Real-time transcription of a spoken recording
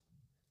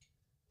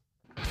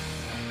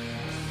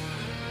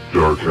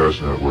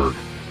Darkcast Network.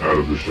 Out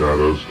of the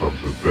shadows comes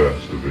the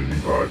best of indie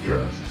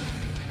podcasts.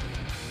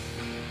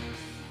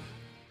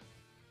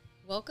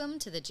 Welcome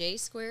to the J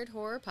Squared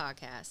Horror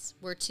Podcast,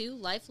 where two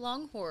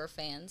lifelong horror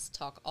fans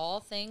talk all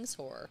things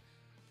horror.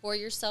 Pour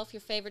yourself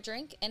your favorite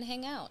drink and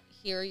hang out.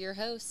 Here are your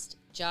hosts,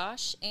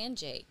 Josh and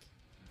Jake.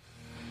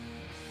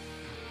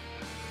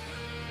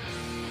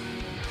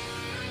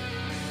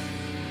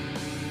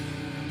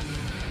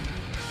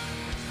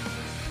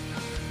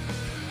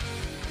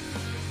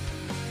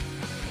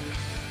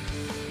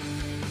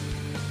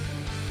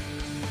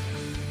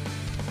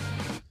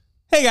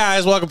 Hey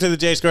guys, welcome to the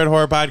J Squared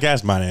Horror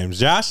Podcast. My name's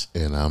Josh.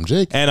 And I'm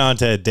Jake. And on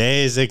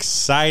today's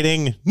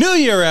exciting New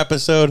Year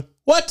episode,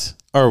 what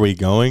are we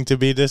going to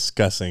be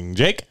discussing,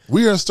 Jake?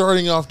 We are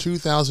starting off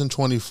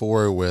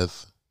 2024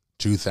 with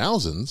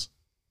 2000's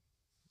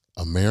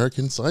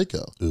American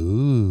Psycho.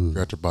 Ooh.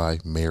 Directed by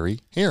Mary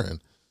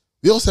Herron.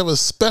 We also have a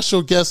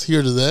special guest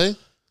here today,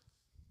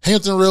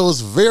 Hampton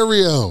Roads'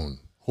 very own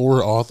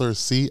horror author,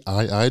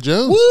 CII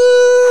Jones.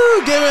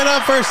 Woo! Give it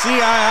up for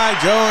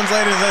CII Jones,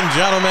 ladies and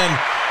gentlemen.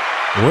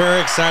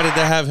 We're excited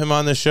to have him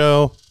on the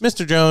show.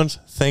 Mr. Jones,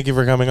 thank you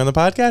for coming on the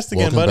podcast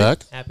again, Welcome buddy.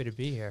 back. Happy to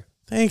be here.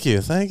 Thank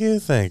you.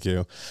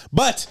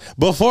 But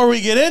before we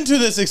get into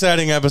this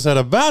exciting episode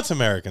about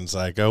American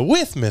Psycho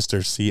with Mr.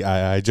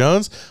 CII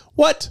Jones,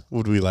 what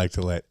would we like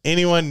to let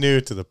anyone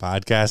new to the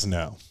podcast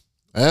know?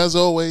 As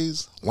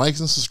always, like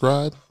and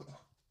subscribe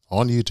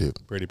on YouTube.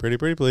 Pretty,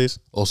 please.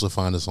 Also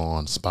find us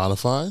on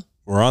Spotify,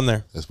 We're on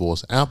there. as well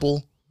as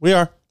Apple. We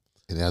are.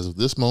 And as of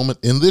this moment,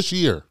 in this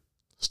year,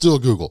 still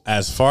Google.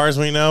 As far as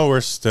we know, we're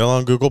still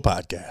on Google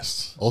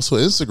Podcasts. Also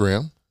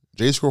Instagram,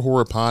 J Square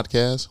Horror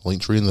Podcast,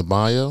 link tree in the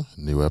bio,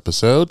 new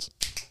episodes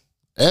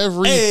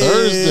every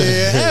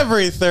Thursday.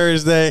 Every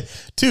Thursday,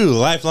 two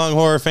lifelong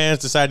horror fans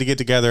decide to get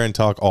together and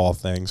talk all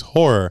things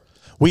horror.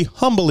 We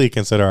humbly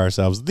consider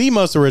ourselves the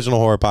most original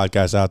horror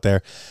podcast out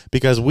there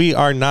because we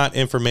are not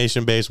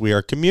information-based, we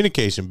are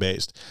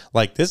communication-based.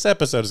 Like this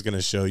episode is going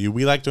to show you,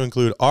 we like to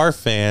include our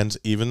fans,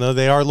 even though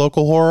they are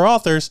local horror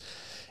authors,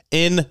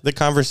 in the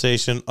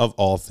conversation of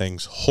all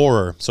things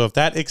horror. So if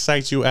that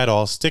excites you at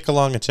all, stick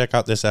along and check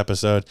out this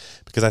episode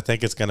because I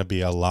think it's going to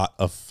be a lot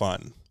of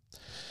fun.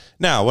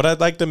 Now, what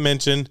I'd like to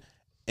mention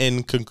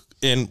in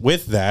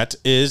with that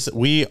is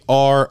we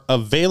are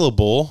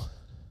available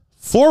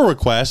for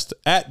request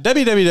at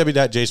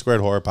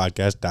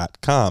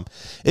www.jsquaredhorrorpodcast.com.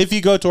 If you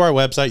go to our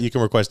website, you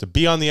can request to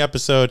be on the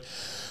episode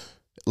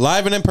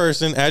live and in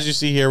person, as you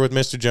see here with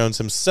Mr. Jones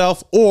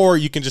himself, or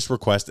you can just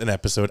request an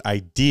episode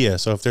idea.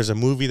 So if there's a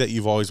movie that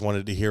you've always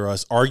wanted to hear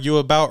us argue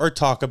about or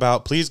talk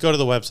about, please go to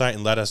the website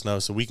and let us know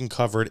so we can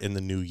cover it in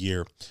the new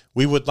year.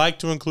 We would like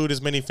to include as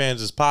many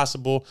fans as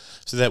possible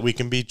so that we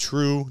can be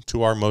true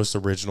to our most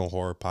original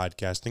horror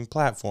podcasting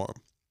platform.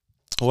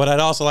 What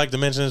I'd also like to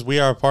mention is we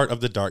are a part of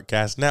the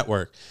Darkcast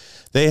Network.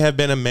 They have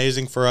been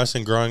amazing for us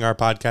in growing our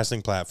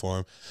podcasting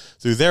platform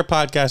through their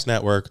podcast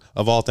network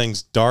of all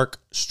things dark,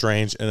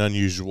 strange, and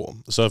unusual.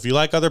 So if you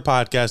like other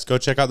podcasts, go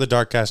check out the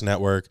Darkcast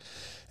Network,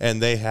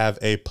 and they have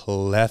a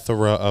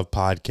plethora of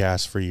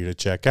podcasts for you to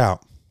check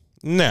out.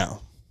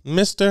 Now,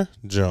 Mr.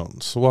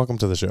 Jones, welcome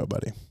to the show,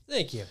 buddy.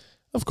 Thank you.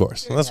 Of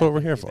course. Very That's what we're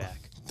happy here to be for.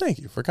 back. Thank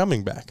you for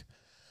coming back.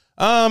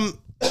 How's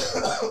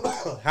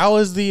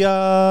the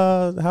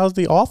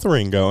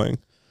authoring going?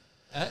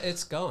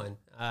 It's going.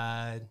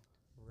 Right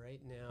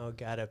now,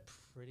 got a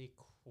pretty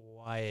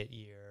quiet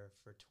year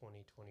for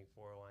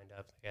 2024 lined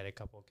up. I got a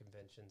couple of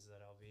conventions that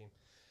I'll be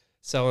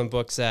selling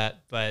books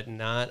at, but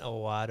not a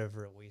lot of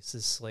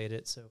releases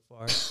slated so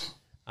far.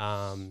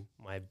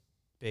 My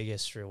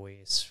biggest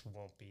release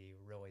won't be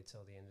really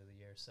till the end of the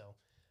year, so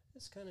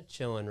it's kind of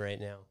chilling right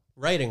now.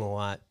 Writing a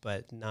lot,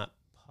 but not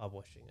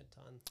publishing a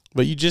ton.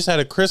 But you just had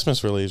a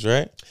Christmas release,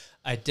 right?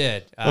 I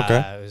did.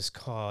 Okay. It was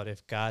called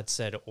If God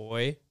Said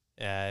Oi.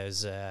 It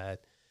was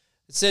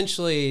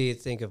essentially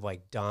think of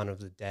like Dawn of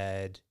the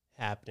Dead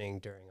happening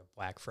during a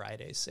Black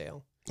Friday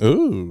sale.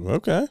 Ooh,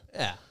 okay.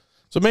 Yeah.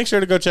 So make sure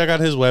to go check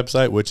out his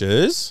website, which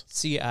is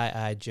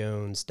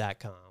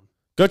CIIJones.com.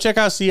 go check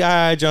out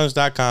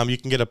CIIJones.com. You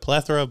can get a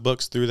plethora of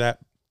books through that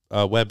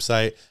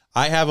website.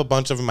 I have a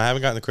bunch of them. I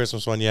haven't gotten the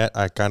Christmas one yet.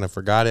 I kind of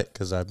forgot it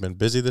because I've been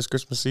busy this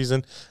Christmas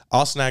season.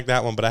 I'll snag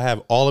that one, but I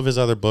have all of his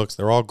other books.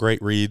 They're all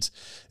great reads.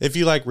 If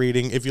you like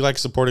reading, if you like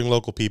supporting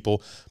local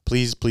people,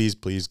 please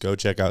go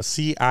check out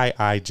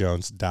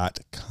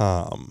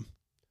CIIJones.com.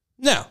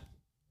 Now,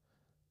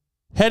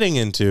 heading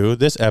into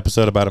this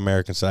episode about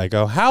American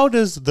Psycho, how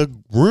does the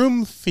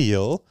room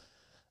feel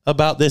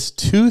about this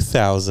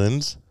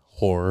 2000s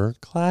horror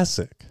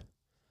classic?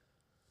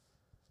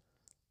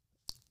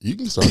 You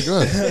can start.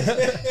 Go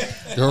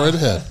ahead. Go right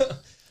ahead.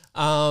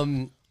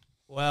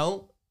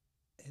 Well,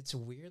 it's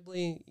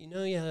weirdly,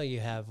 how you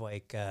have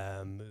like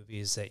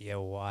movies that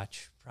you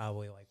watch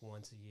probably like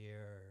once a year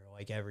or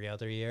like every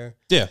other year.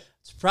 Yeah.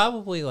 It's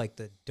probably like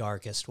the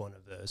darkest one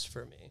of those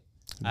for me.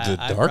 The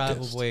I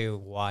darkest? probably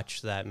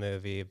watch that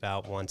movie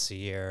about once a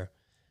year.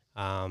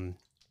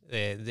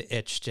 The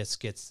itch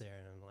just gets there,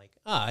 and I'm like,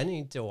 I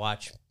need to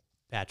watch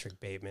Patrick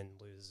Bateman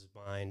lose his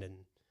mind and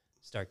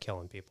start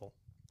killing people.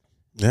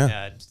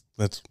 Yeah,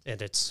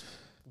 And it's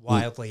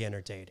wildly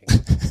entertaining.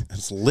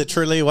 that's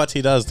literally what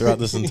he does throughout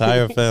this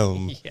entire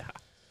film. Yeah.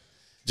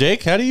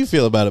 Jake, how do you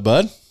feel about it,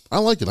 bud? I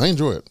like it. I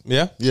enjoy it.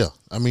 Yeah? Yeah.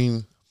 I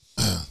mean,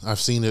 I've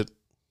seen it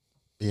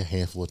a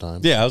handful of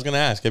times. Yeah, I was going to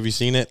ask, have you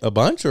seen it a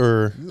bunch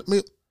or?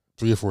 Maybe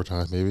 3 or 4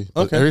 times, maybe.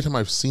 But Okay. every time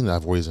I've seen it,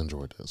 I've always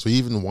enjoyed it. So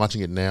even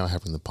watching it now,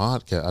 having the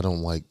podcast, I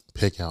don't like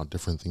pick out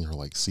different things or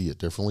like see it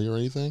differently or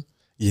anything.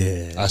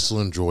 Yeah. I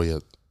still enjoy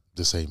it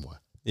the same way.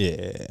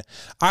 Yeah.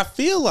 I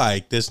feel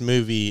like this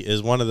movie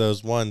is one of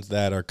those ones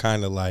that are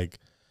kind of like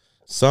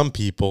some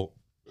people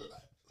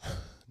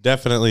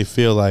definitely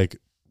feel like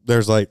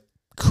there's like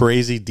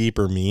crazy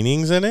deeper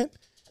meanings in it,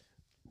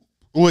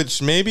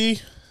 which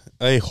maybe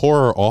a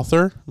horror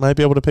author might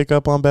be able to pick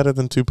up on better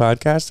than 2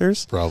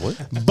 podcasters. Probably.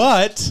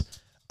 But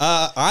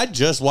I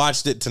just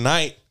watched it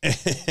tonight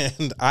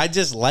and I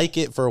just like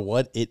it for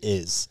what it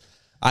is.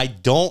 I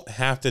don't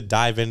have to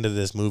dive into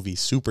this movie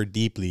super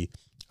deeply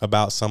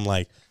about some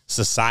like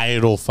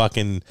societal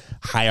fucking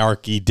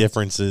hierarchy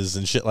differences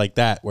and shit like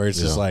that, where it's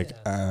just like,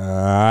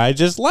 I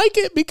just like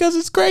it because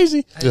it's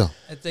crazy.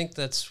 I think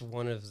that's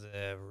one of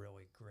the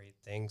really great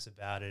things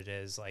about it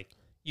is like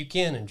you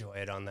can enjoy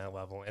it on that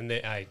level. And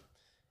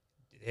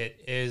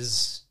it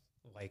is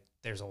like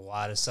there's a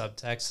lot of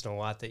subtext and a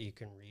lot that you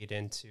can read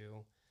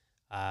into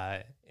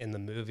in the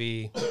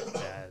movie,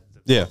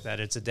 the book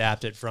that it's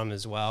adapted from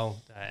as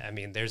well. I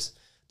mean, there's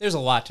a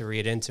lot to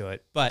read into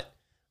it, but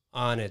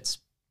on its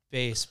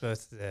base,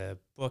 both the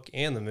book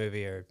and the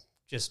movie are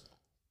just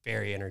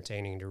very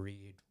entertaining to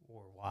read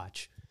or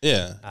watch.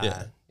 Yeah.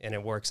 And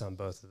it works on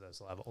both of those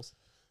levels.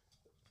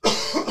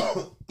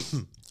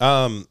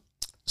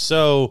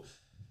 So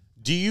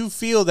do you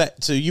feel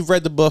that, so you've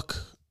read the book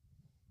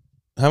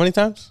how many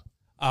times?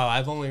 Oh,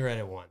 I've only read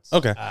it once.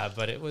 Okay.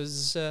 But it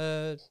was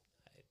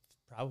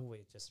probably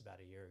just about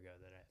a year ago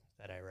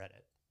that I read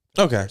it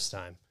for the first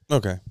time.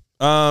 Okay.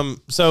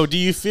 So do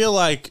you feel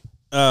like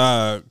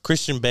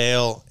Christian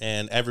Bale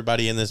and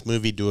everybody in this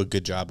movie do a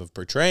good job of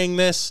portraying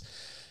this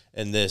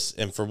and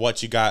for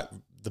what you got,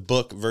 the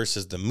book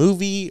versus the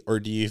movie, or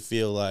do you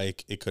feel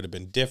like it could have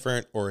been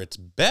different or it's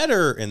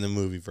better in the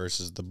movie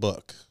versus the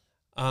book?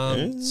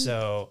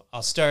 So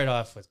I'll start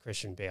off with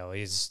Christian Bale.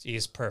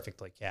 He's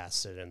perfectly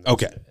casted in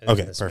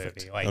this perfect.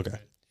 movie.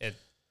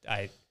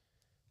 Like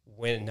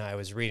when I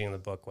was reading the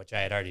book, which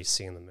I had already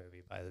seen the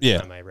movie by the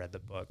time I read the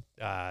book,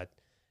 I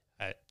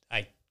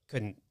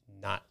couldn't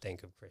not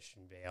think of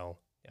Christian Bale.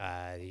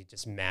 He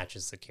just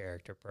matches the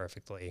character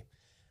perfectly.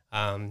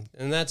 And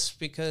that's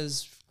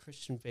because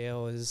Christian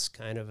Bale is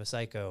kind of a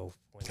psycho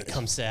when it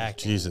comes to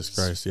acting. Jesus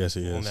Christ, yes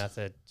he is.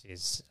 Method,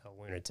 he's a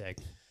lunatic,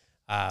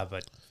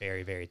 but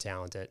very, very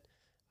talented,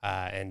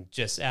 and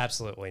just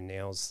absolutely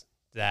nails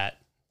that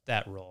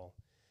role.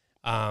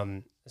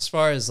 As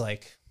far as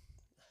like,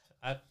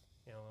 I'm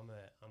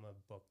a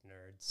book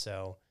nerd,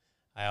 so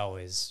I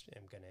always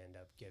am going to end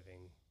up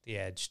giving the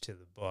edge to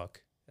the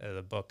book.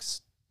 The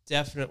book's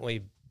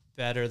definitely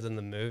better than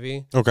the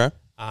movie. Okay.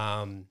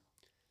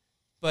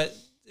 But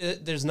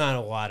there's not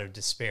a lot of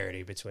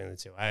disparity between the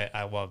two.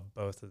 I love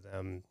both of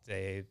them.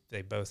 They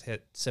both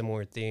hit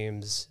similar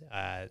themes.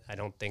 I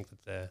don't think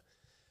that the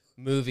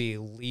movie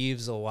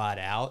leaves a lot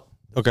out.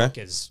 The book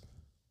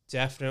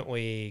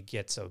definitely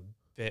gets a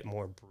bit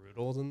more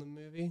brutal than the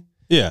movie.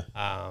 Yeah.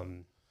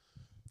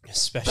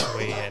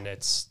 Especially in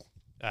its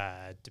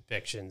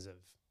depictions of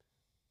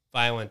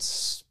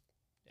violence,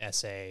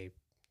 essay.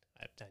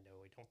 I know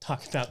we don't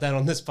talk about that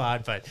on this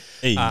pod, but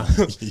it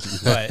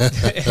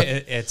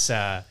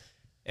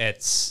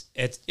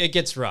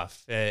gets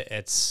rough.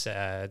 It's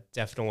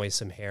definitely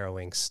some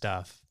harrowing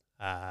stuff.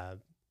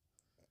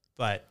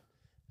 But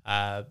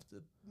the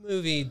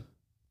movie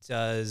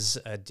does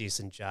a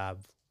decent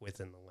job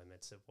within the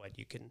limits of what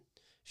you can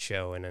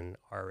show in an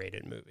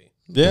R-rated movie.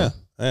 Yeah.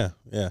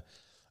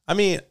 I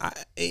mean,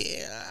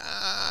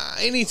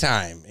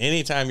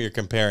 anytime you're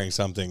comparing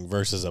something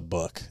versus a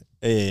book,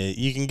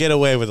 you can get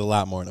away with a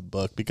lot more in a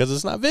book because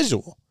it's not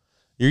visual.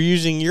 You're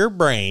using your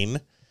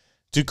brain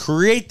to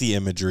create the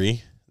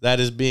imagery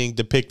that is being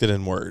depicted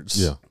in words.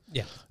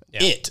 Yeah.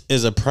 It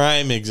is a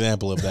prime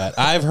example of that.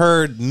 I've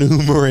heard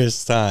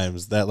numerous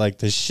times that like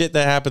the shit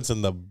that happens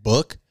in the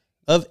book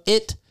of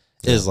It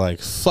is like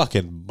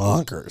fucking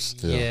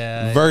bonkers.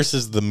 Yeah.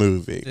 Versus the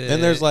movie.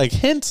 And there's like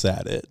hints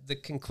at it. The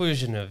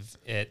conclusion of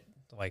It,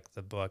 like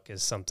the book,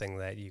 is something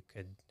that you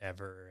could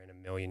never in a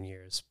million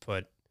years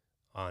put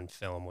on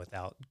film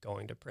without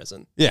going to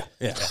prison. Yeah,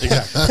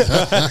 exactly.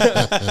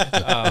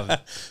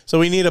 So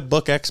we need a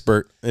book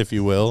expert, if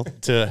you will,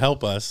 to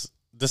help us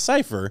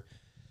decipher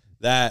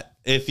that.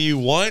 If you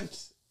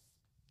want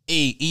a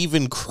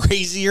even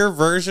crazier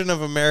version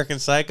of American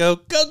Psycho,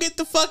 go get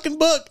the fucking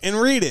book and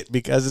read it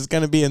because it's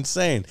going to be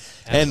insane.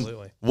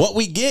 Absolutely. And what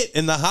we get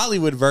in the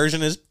Hollywood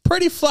version is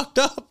pretty fucked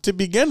up to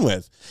begin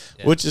with,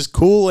 which is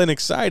cool and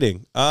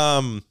exciting.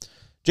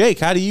 Jake,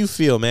 how do you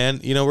feel,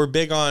 man? You know, we're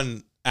big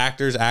on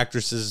actors,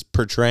 actresses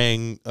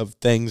portraying of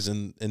things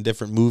in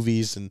different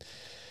movies, and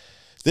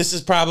this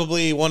is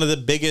probably one of the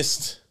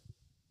biggest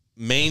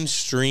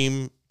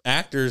mainstream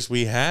actors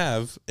we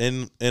have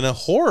in a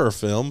horror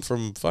film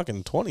from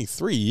fucking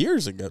 24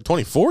 years ago.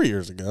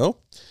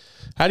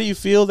 How do you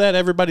feel that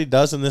everybody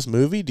does in this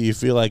movie? Do you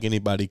feel like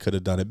anybody could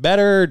have done it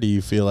better? Do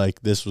you feel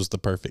like this was the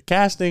perfect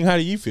casting? How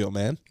do you feel,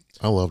 man?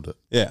 I loved it.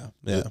 Yeah.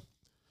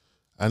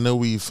 I know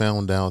we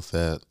found out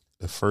that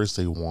at first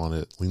they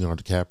wanted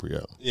Leonardo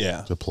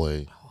DiCaprio to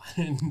play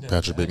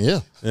Patrick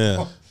Bateman.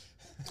 Yeah.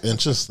 And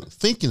just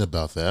thinking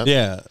about that,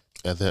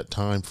 at that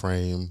time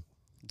frame,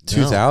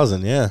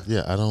 2000, I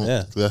don't.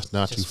 That's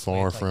not Just too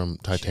far like from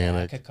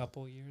Titanic. Jack a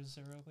couple years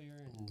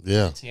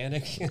earlier.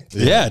 Titanic.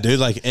 Yeah, dude,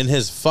 like in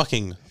his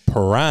fucking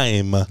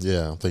prime.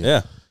 Yeah, I'm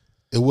thinking,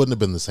 it wouldn't have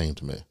been the same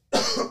to me.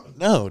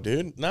 No,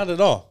 dude, not at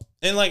all.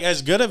 And like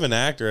as good of an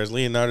actor as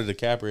Leonardo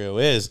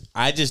DiCaprio is,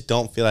 I just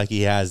don't feel like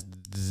he has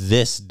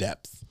this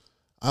depth.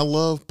 I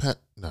love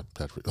not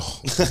Patrick.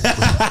 Oh.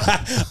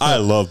 I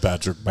love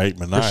Patrick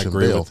Bateman. Christian I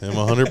agree Bale. with him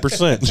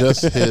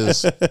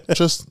 100%.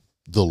 just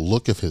the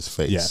look of his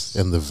face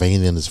and the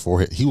vein in his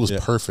forehead. He was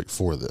perfect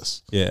for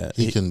this. Yeah,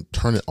 he can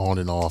turn it on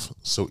and off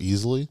so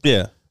easily.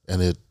 Yeah,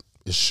 and it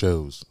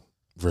shows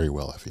very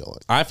well.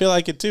 I feel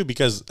like it too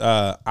because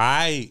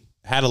I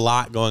had a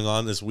lot going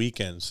on this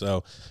weekend.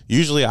 So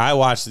usually I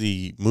watch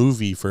the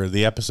movie for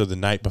the episode the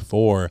night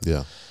before.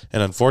 Yeah,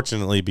 and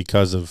unfortunately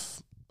because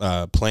of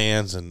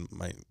plans and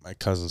my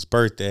cousin's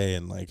birthday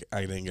and like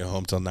I didn't get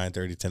home till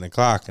 9:30, 10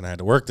 o'clock and I had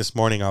to work this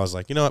morning. I was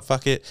like, you know what,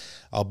 fuck it.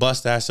 I'll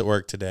bust ass at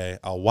work today.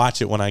 I'll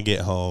watch it when I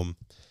get home.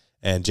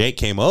 And Jake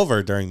came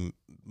over during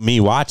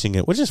me watching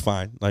it, which is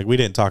fine. Like we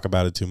didn't talk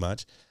about it too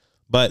much.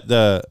 But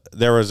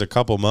there was a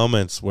couple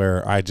moments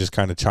where I just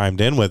kind of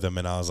chimed in with him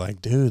and I was like,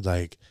 dude,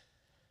 like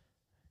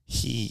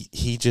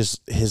he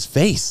just his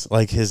face,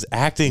 like his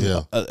acting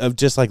of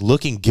just like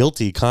looking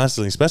guilty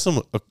constantly,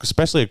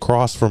 especially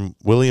across from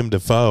William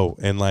Dafoe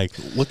and like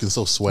looking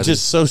so sweaty,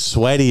 just so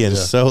sweaty and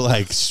so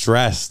like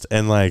stressed.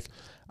 And like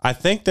I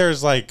think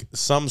there's like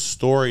some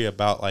story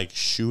about like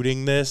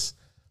shooting this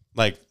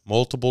like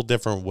multiple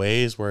different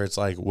ways where it's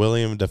like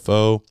William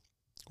Dafoe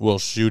will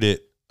shoot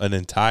it an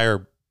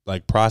entire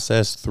like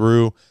process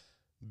through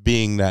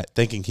being that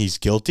thinking he's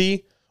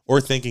guilty or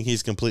thinking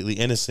he's completely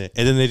innocent,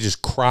 and then they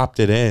just cropped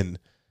it in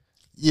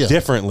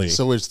differently.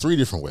 So it's 3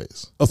 different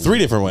ways. Oh, 3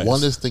 different ways.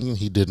 One is thinking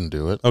he didn't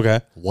do it. Okay.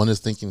 One is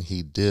thinking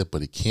he did,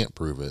 but he can't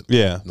prove it.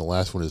 Yeah. And the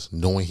last one is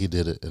knowing he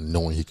did it and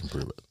knowing he can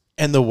prove it.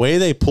 And the way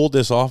they pulled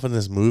this off in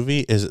this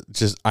movie is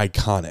just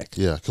iconic.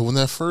 Yeah, because when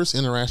that first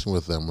interaction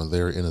with them, when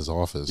they're in his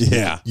office,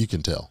 you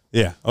can tell.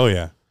 Yeah. Oh,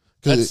 yeah.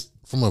 Because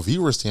from a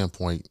viewer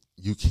standpoint,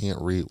 you can't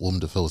read Willem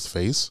Dafoe's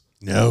face.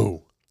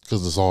 No.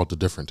 Because it's all the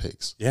different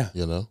takes. Yeah.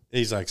 You know?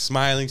 He's like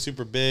smiling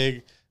super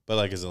big, but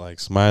like, is it like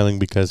smiling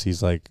because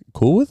he's like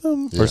cool with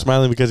him? Or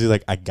smiling because he's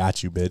like, I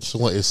got you, bitch? So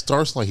like, it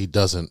starts like he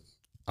doesn't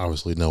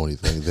obviously know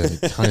anything. Then you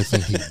kind of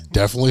think he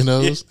definitely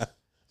knows.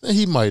 Then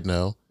he might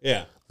know.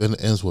 Yeah. Then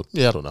it ends with,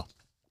 I don't know.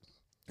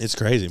 It's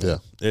crazy, man.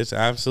 Yeah. It's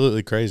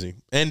absolutely crazy.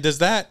 And does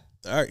that,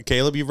 all right,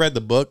 Caleb, you've read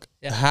the book.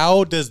 Yeah.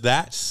 How does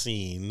that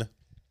scene,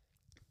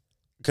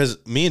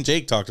 because me and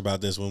Jake talked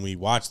about this when we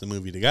watched the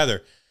movie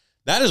together,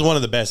 that is one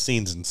of the best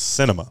scenes in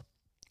cinema.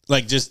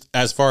 Like just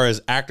as far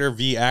as actor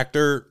v.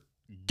 actor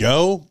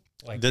go.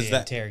 Like does the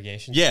that,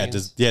 interrogation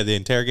scenes? The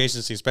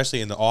interrogation scene,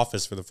 especially in the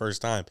office for the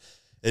first time.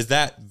 Is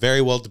that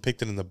very well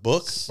depicted in the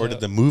book, or did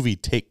the movie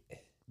take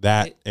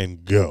that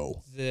and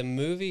go? The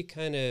movie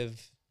kind of,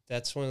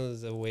 that's one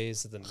of the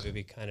ways that the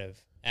movie kind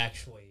of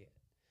actually,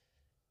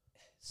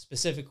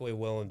 specifically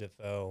Willem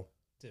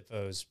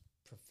Dafoe's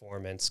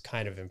performance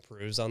kind of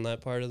improves on that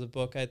part of the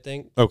book, I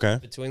think. Okay.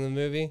 Between the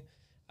movie.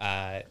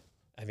 I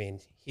mean,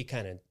 he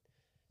kind of,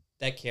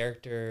 that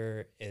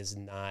character is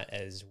not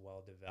as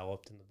well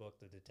developed in the book,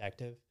 the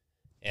detective.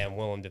 And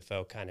Willem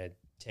Dafoe kind of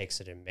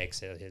takes it and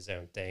makes it his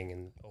own thing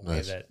in a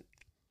way that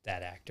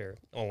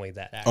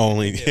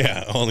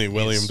only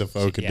William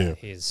Dafoe could do.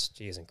 He's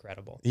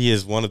incredible. He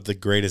is one of the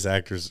greatest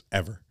actors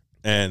ever.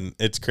 And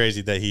it's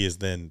crazy that he is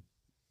then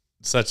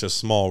such a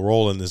small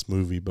role in this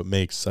movie, but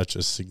makes such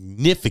a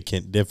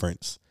significant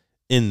difference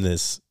in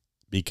this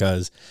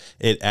because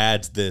it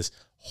adds this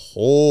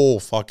whole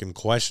fucking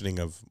questioning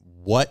of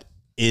what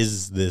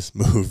is this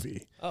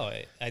movie? Oh,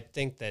 I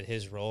think that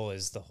his role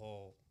is the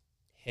whole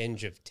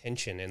hinge of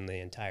tension in the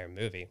entire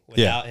movie.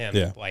 Without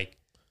him, like,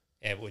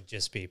 it would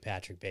just be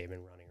Patrick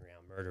Bateman running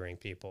around murdering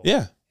people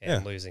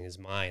and losing his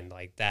mind.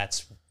 Like,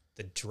 that's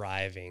the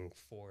driving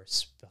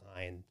force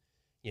behind,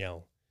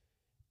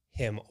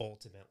 him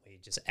ultimately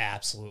just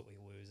absolutely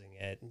losing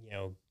it.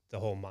 The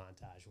whole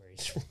montage where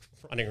he's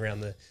running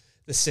around the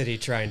city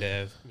trying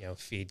to,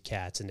 feed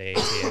cats into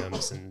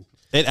ATMs. And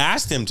it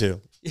asked him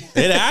to.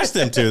 It asked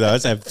him to, though.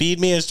 It said, feed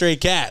me a stray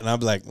cat. And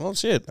I'm like, well,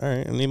 shit. All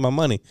right, I need my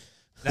money.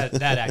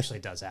 That actually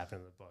does happen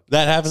in the book.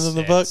 That happens in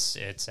the book?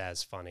 It's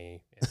as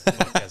funny in the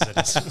book as it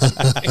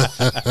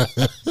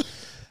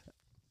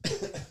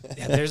is.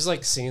 Yeah, there's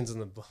like scenes in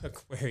the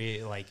book where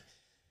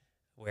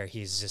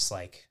he's just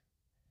like,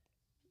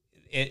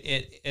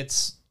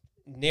 it's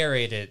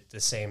narrated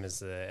the same as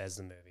the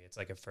movie. it's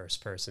like a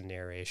first person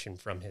narration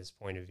from his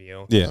point of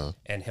view. Yeah.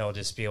 And he'll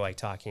just be like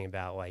talking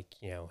about like,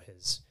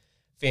 his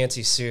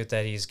fancy suit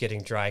that he's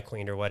getting dry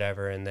cleaned or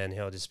whatever. And then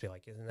he'll just be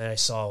like, and then I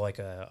saw like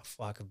a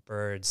flock of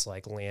birds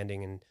like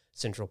landing in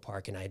Central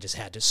Park and I just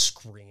had to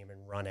scream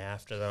and run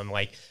after them.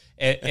 Like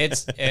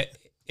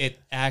it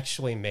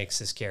actually makes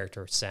his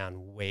character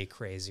sound way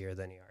crazier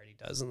than he already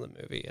does in the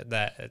movie.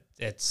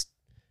 It's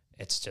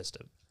just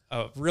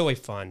a really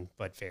fun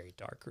but very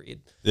dark read.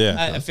 Yeah.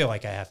 I feel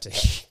like I have to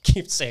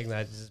keep saying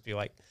that to just be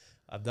like,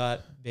 I'm not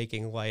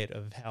making light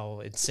of how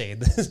insane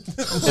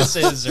this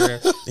is or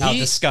how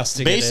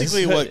disgusting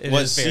basically it is. what It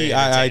is very CII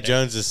entertaining.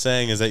 Jones is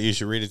saying is that you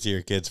should read it to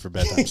your kids for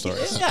bedtime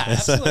stories. Yeah,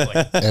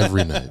 absolutely.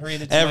 Every night.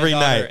 Read it to Every my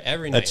daughter night.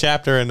 every A night.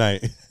 chapter a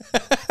night.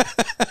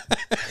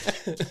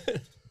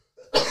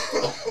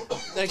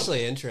 It's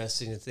actually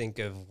interesting to think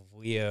of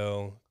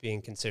Leo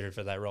being considered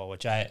for that role,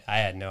 which I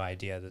had no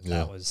idea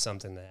that was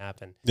something that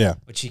happened. Yeah.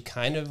 Which he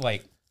kind of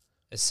like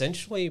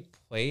essentially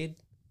played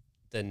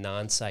the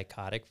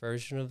non-psychotic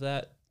version of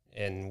that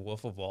in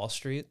Wolf of Wall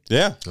Street.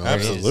 Yeah, Oh, yeah.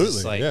 absolutely. It's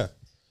just like- yeah.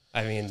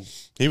 I mean,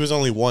 He was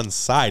only one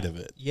side of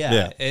it.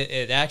 yeah.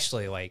 It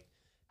actually, like,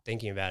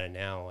 thinking about it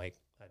now, like,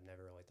 I've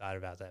never really thought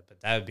about that, but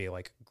that would be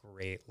like a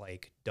great,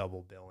 like,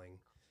 double billing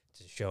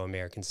to show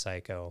American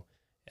Psycho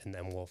and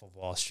then Wolf of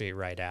Wall Street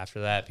right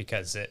after that,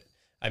 because the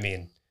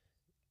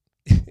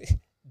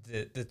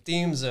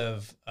themes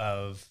of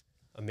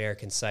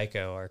American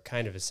Psycho are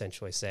kind of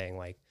essentially saying,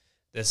 like,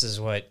 this is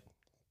what,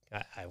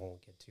 I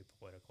won't get too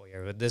political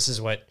here, but this is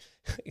what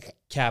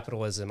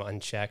capitalism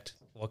unchecked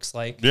looks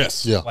like.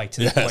 Yes. Yeah. Like,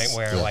 to the point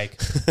where,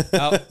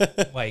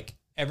 like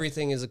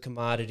everything is a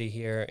commodity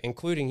here,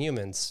 including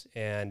humans.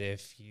 And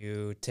if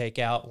you take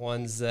out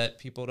ones that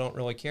people don't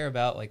really care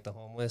about, like the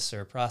homeless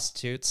or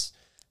prostitutes,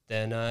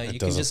 then you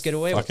can just get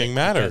away with it. fucking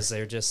matter. Because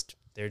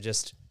they're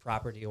just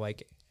property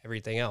like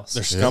everything else.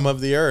 They're scum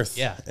of the earth.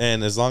 Yeah.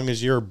 And as long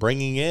as you're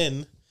bringing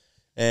in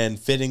and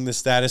fitting the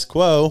status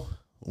quo,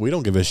 we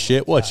don't give a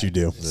shit what you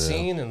do. The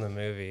scene in the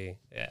movie,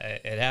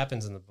 it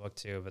happens in the book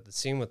too, but the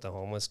scene with the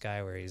homeless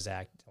guy where he's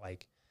acting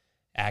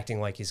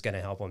like he's going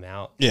to help him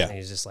out. Yeah. And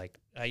he's just like,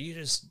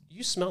 you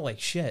smell like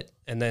shit.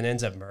 And then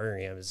ends up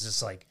murdering him. It's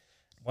just like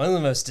one of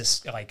the most,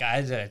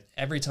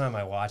 every time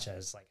I watch it,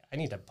 it's like, I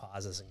need to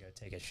pause this and go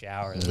take a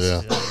shower. This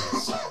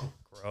is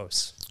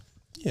gross.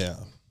 Yeah,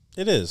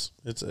 it is.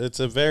 It's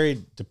a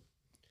very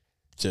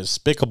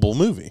despicable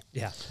movie.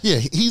 Yeah. Yeah,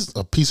 he's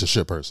a piece of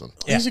shit person.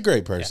 He's a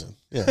great person.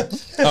 Yeah.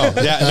 Oh,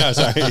 yeah. No,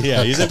 sorry.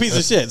 Yeah, he's a piece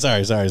of shit.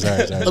 Sorry.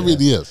 I mean,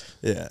 he is.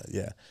 Yeah.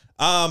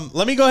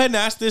 Let me go ahead and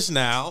ask this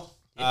now,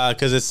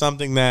 because it's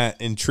something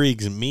that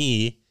intrigues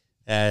me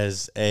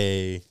as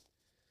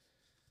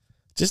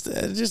just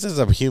as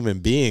a human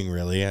being,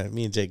 really.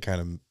 Me and Jake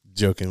kind of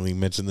jokingly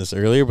mentioned this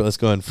earlier, but let's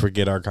go ahead and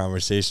forget our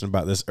conversation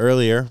about this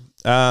earlier.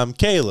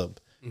 Caleb,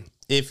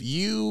 if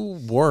you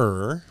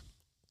were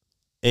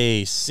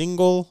a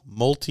single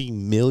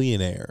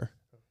multi-millionaire,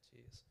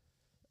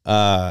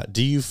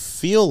 do you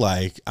feel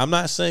like, I'm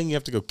not saying you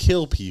have to go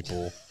kill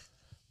people,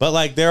 but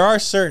like there are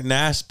certain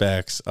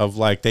aspects of,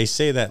 like, they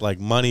say that like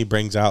money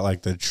brings out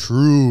like the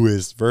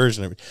truest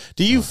version of it.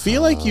 Do you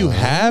feel like you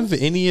have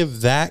any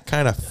of that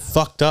kind of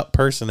fucked up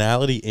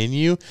personality in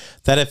you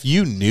that if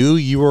you knew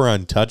you were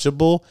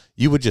untouchable,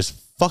 you would just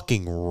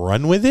fucking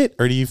run with it?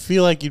 Or do you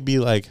feel like you'd be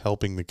like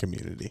helping the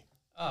community?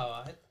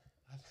 Oh,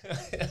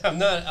 I'm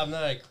not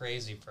a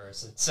crazy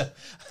person. So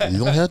You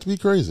don't have to be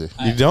crazy.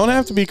 You don't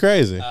have to be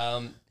crazy.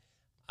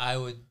 I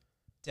would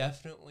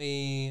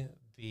definitely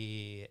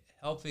be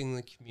helping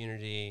the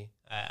community.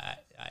 I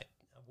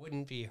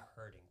wouldn't be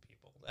hurting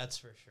people. That's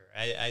for sure.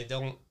 I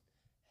don't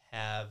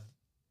have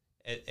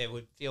it. It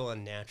would feel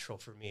unnatural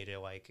for me to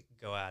like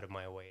go out of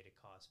my way to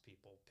cause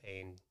people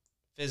pain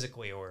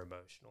physically or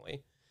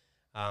emotionally.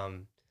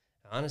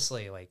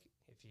 Honestly, like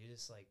if you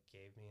just like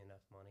gave me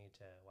enough money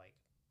to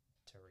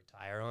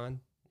retire on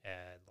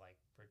and like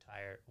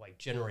retire like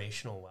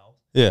generational wealth,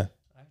 Yeah.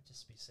 I'd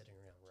just be sitting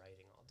around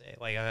writing all day.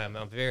 Like I'm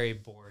a very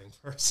boring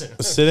person.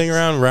 Sitting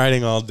around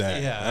writing all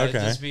day. Yeah, Okay.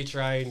 I'd just be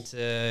trying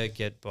to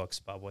get books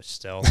published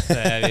still.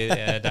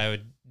 And I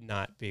would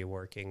not be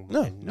working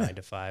 9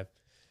 to 5.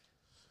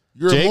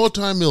 You're Jake? a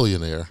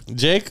multi-millionaire.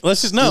 Jake,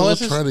 let's just Still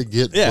trying to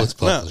get books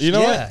no, published. you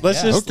know Yeah, what?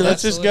 Let's yeah, just okay.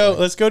 let's just go.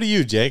 Absolutely. Let's go to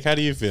you, Jake. How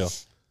do you feel?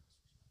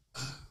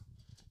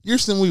 You're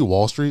simply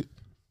Wall Street.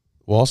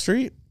 Wall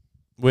Street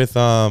with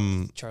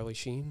Charlie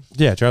Sheen.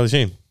 Charlie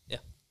Sheen.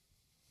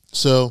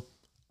 So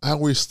I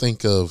always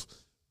think of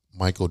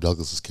Michael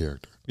Douglas's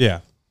character. Yeah.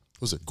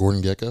 Was it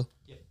Gordon Gekko?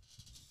 Yeah.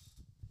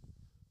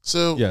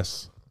 So,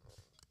 Yes.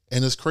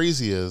 and as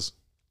crazy as,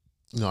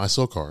 I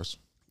sell cars.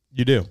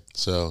 You do.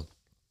 So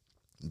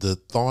the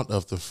thought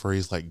of the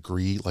phrase like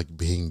greed, like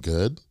being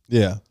good,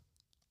 Yeah.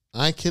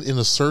 I can, in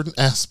a certain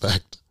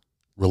aspect,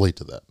 relate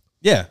to that.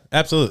 Yeah,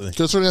 absolutely.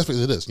 Because a certain aspect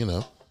it is,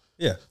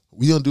 Yeah.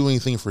 we don't do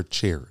anything for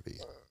charity.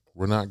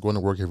 We're not going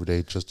to work every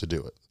day just to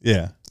do it.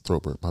 Yeah.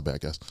 Throat burp, my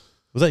bad, guys.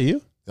 Was that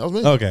you? That was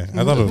me. Okay.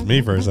 I thought it was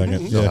me for a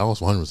second. No, Yeah. that was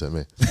 100%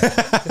 me.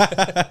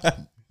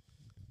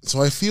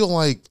 So I feel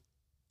like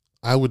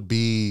I would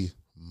be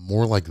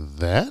more like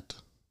that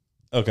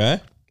Okay.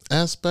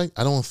 aspect.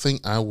 I don't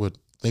think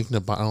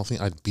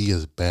I'd be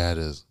as bad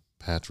as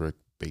Patrick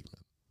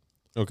Bateman.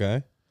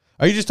 Okay.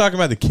 Are you just talking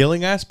about the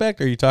killing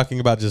aspect, or are you talking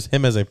about just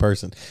him as a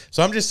person?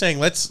 So I'm just saying,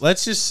 let's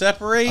just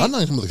separate. I'm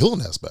not even talking about the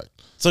killing aspect.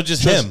 So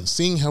just him.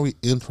 Seeing how he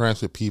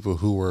interacts with people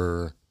who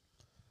were,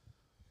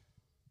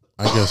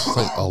 I guess,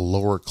 like a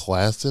lower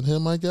class than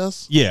him, I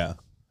guess. Yeah.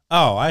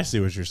 Oh, I see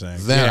what you're saying.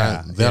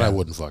 I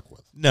wouldn't fuck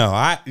with. No,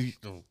 I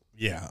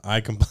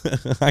I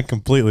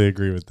completely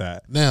agree with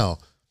that. Now,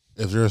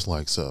 if there's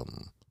like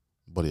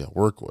somebody I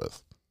work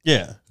with,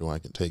 Yeah. who I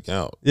can take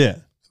out, Yeah.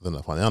 then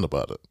I find out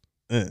about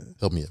it,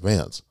 help me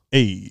advance,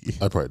 Hey.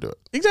 I'd probably do it.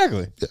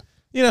 Exactly. Yeah.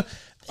 You know,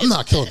 I'm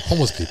not killing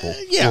homeless people.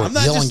 Yeah, or I'm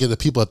not yelling just- at the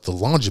people at the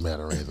laundromat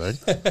or anything.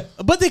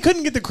 but they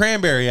couldn't get the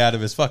cranberry out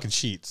of his fucking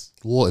sheets.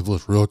 Well, if it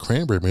was real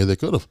cranberry, maybe they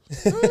could have.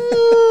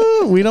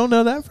 We don't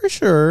know that for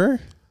sure.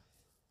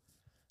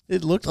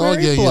 It looked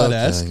very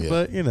blood-esque, yeah.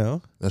 but you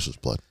know, That's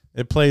just blood.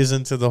 it plays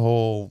into the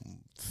whole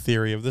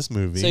theory of this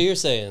movie. So you're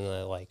saying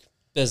that like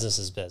business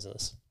is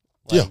business.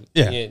 Yeah. Like,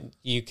 Yeah.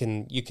 You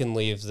can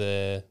leave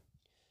the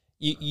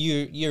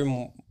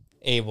you're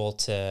able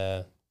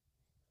to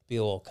be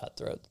a little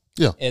cutthroat.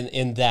 Yeah.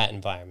 In that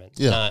environment,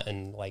 Yeah. not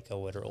in like a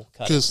literal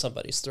cut of 'Cause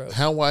somebody's throat.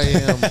 How I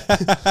am,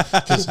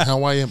 because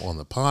how I am on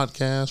the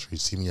podcast, or you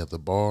see me at the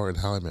bar, and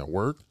how I'm at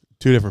work,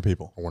 Two different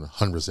people. are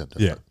 100% Yeah.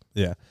 different.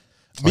 Yeah.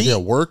 Like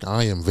at work,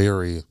 I am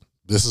very,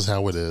 this is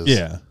how it is.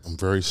 Yeah. I'm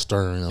very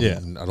stern. Yeah.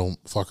 I don't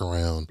fuck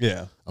around.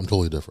 Yeah. I'm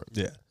totally different.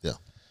 Yeah. Yeah.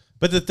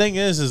 But the thing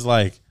is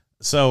like,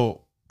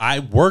 so I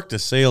worked a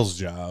sales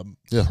job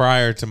Yeah.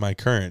 prior to my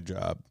current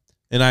job.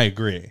 And I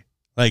agree.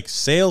 Like,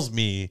 sales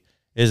me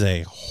is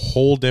a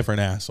whole different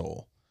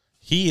asshole.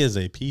 He is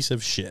a piece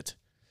of shit.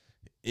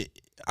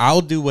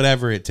 I'll do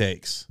whatever it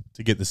takes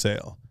to get the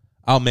sale.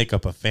 I'll make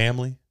up a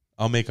family.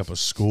 I'll make up a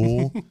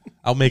school.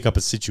 I'll make up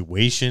a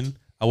situation.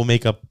 I will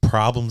make up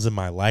problems in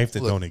my life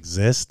that don't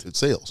exist. It's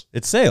sales.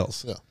 It's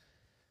sales. Yeah.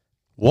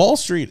 Wall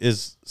Street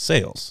is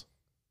sales.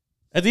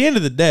 At the end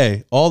of the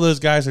day, all those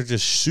guys are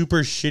just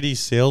super shitty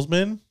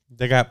salesmen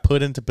that got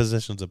put into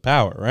positions of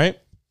power, right?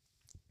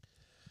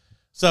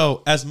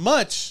 So as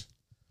much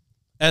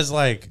as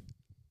like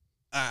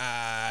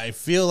I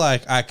feel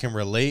like I can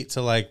relate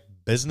to like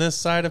business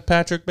side of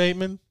Patrick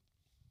Bateman,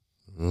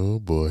 Oh,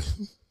 boy.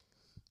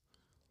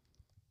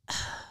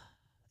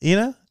 you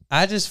know,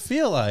 I just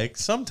feel like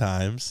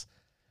sometimes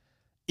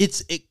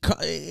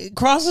it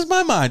crosses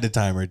my mind a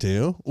time or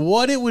two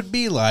what it would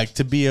be like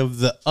to be of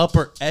the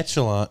upper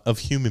echelon of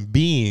human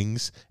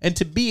beings and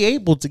to be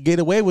able to get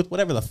away with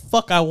whatever the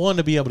fuck I want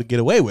to be able to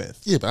get away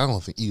with. Yeah, but I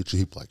don't think you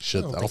treat like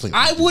shit. I don't think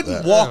I you do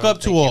wouldn't that. walk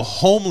up to a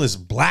homeless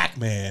black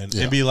man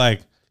Yeah. and be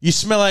like, "You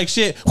smell like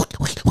shit,"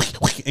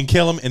 and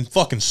kill him and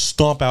fucking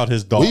stomp out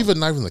his dog. Well, even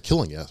not even the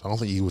killing ass. I don't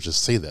think you would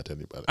just say that to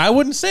anybody. I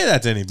wouldn't say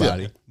that to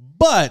anybody. Yeah.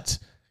 But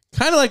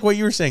kind of like what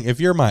you were saying, if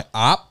you're my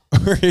op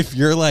or if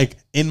you're like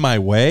in my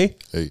way,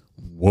 Hey,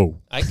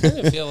 whoa. I kind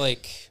of feel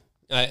like,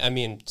 I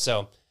mean,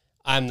 so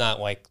I'm not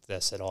like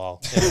this at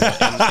all.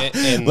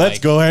 Let's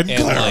go ahead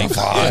and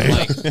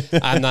clarify.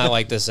 I'm not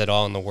like this at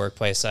all in the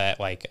workplace.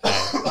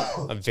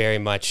 I'm very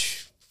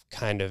much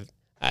kind of,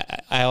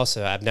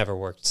 I've never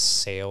worked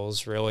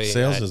sales really.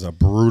 Sales is a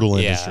brutal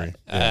industry.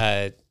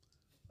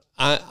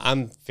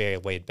 I'm very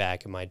laid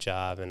back in my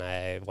job, and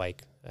I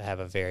have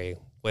a very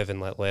live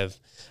and let live.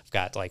 I've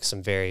got like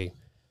some very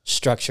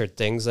structured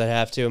things that I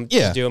have to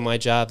do in my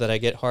job that I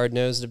get hard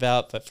nosed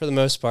about. But for the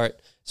most part,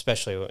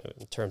 especially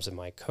in terms of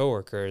my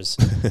coworkers,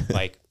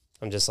 like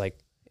I'm just like,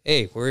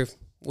 hey,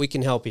 we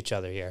can help each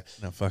other here.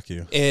 No, fuck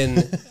you.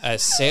 In a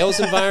sales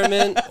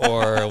environment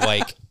or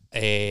like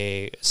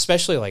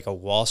especially like a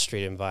Wall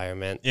Street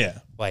environment. Yeah.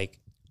 Like,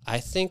 I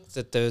think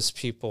that those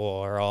people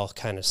are all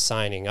kind of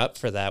signing up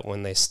for that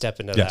when they step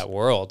into Yes. that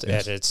world.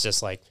 Yes. And it's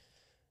just like,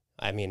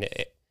 I mean,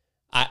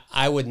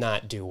 I would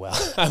not do well.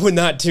 I would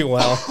not do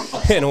well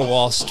in a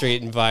Wall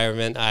Street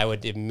environment. I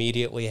would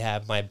immediately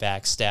have my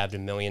back stabbed a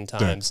million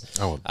times.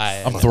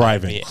 I'm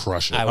thriving.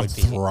 Crush it. I'm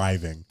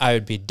thriving. I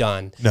would be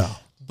done. No.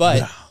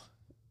 But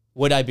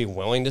would I be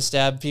willing to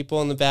stab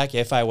people in the back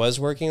if I was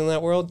working in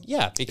that world?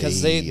 Yeah, because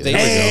Hey, they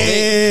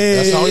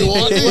that's how we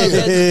want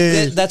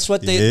it. that's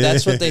what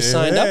they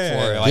signed up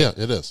for. Like,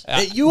 Yeah, it is.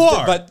 You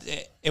are. but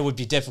it would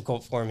be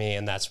difficult for me,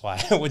 and that's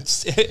why I would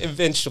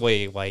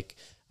eventually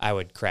I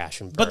would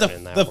crash and burn But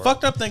in that the world.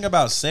 fucked up thing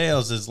about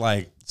sales is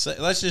like,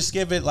 let's just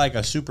give it like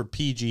a super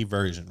PG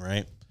version,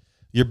 right?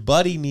 Your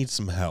buddy needs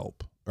some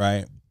help,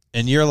 right?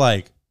 And you're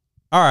like,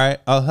 all right,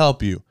 I'll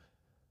help you.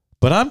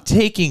 But I'm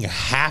taking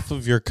half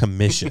of your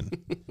commission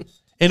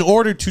in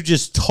order to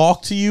just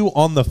talk to you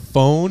on the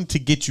phone to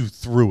get you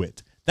through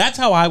it. That's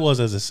how I was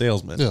as a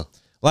salesman. Yeah.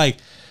 Like,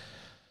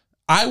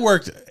 I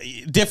worked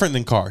different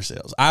than car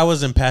sales. I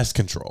was in pest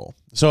control.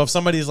 So if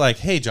somebody's like,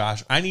 hey,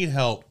 Josh, I need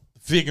help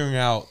figuring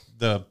out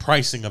the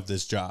pricing of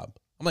this job,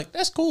 I'm like,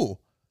 that's cool.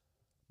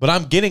 But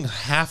I'm getting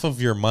half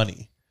of your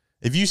money.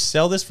 If you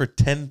sell this for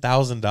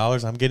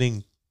 $10,000, I'm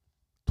getting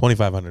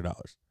 $2,500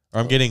 or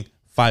I'm getting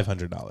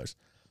 $500.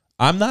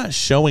 I'm not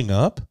showing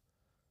up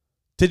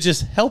to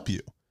just help you.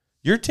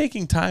 You're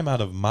taking time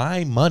out of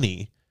my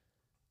money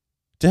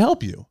to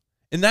help you.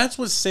 And that's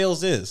what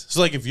sales is.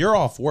 So like if you're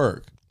off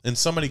work and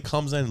somebody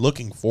comes in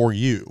looking for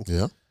you,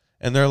 Yeah.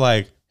 and they're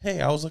like,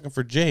 hey, I was looking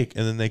for Jake,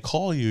 and then they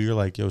call you, you're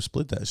like, yo,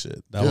 split that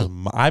shit. That Yeah.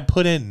 was I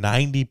put in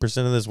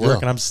 90% of this work, Yeah.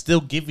 and I'm still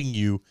giving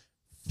you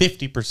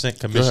 50%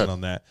 commission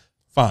on that.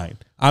 Fine.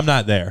 I'm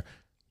not there.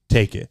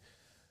 Take it.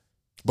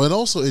 But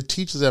also, it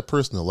teaches that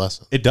person a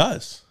lesson. It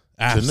does.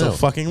 To know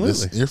Absolutely.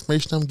 this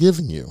information I'm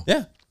giving you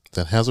Yeah,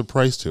 that has a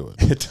price to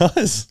it. it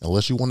does.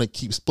 Unless you want to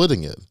keep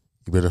splitting it,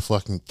 you better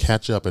fucking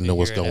catch up and know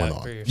what's Figure it going out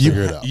on. for yourself.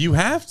 Figure it out. You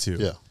have to.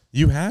 Yeah.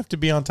 You have to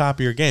be on top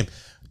of your game.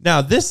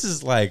 Now, this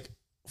is like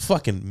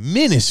fucking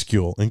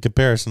minuscule in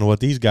comparison to what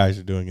these guys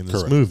are doing in this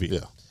Correct. movie. Yeah.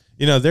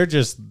 You know, they're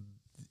just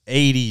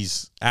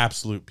 80s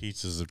absolute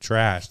pieces of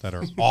trash that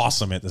are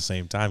awesome at the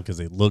same time because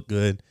they look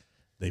good.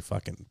 They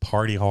fucking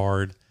party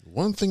hard.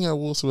 One thing I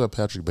will say about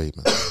Patrick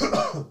Bateman,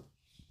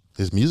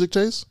 his music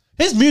taste,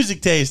 His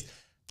music taste,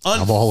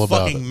 I'm all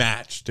about unfucking it.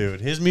 matched,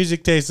 dude. His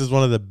music taste is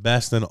one of the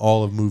best in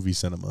all of movie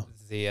cinema.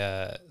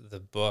 The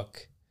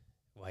book,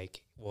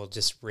 like, will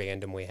just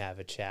randomly have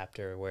a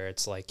chapter where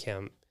it's like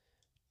him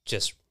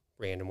just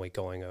randomly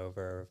going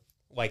over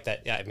like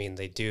that. I mean,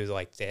 they do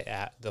like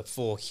the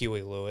full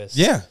Huey Lewis.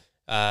 Yeah.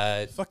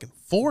 Fucking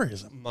 4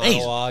 is amazing.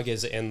 monologue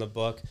is in the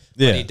book.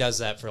 Yeah. But he does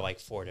that for like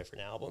 4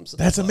 different albums.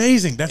 That's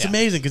amazing. That's Yeah.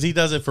 amazing because he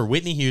does it for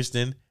Whitney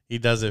Houston. He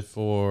does it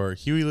for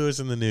Huey Lewis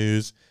in the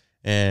News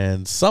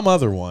and some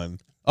other one.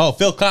 Oh,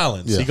 Phil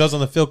Collins. Yeah. He goes on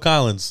the Phil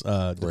Collins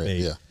right?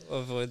 debate. Yeah.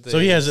 So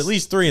he has at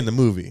least 3 in the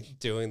movie.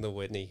 doing the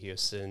Whitney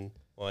Houston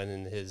one,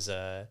 and his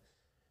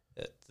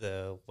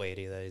the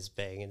lady that he's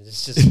banging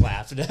is just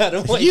laughing at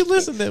him. Like, You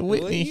listen to "Will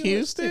Whitney you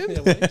Houston?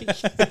 listen to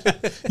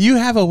Whitney?" You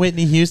have a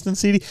Whitney Houston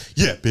CD?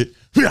 Yeah, bitch.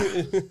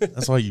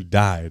 That's why you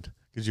died,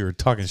 because you were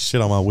talking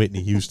shit on my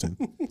Whitney Houston.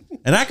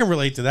 And I can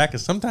relate to that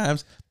because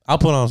sometimes I'll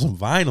put on some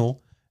vinyl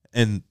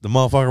and the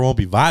motherfucker won't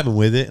be vibing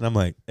with it. And I'm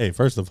like, hey,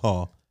 first of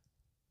all,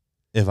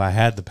 if I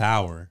had the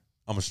power,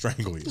 I'm going to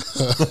strangle you.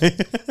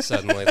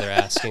 Suddenly they're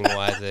asking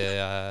why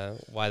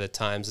the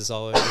Times is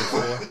all over the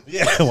floor.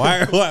 Yeah, why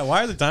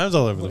are the times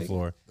all over the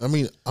floor? I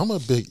mean, I'm a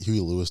big Huey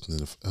Lewis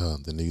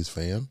the News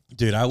fan.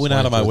 Dude, I went why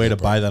out of I my put way that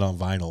to buy that on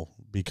vinyl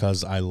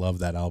because I love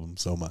that album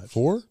so much.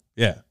 4?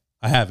 Yeah,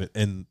 I have it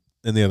in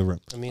the other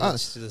room. I mean,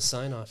 it's the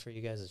sign off for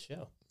you guys'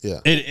 show. Yeah.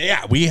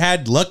 Yeah, we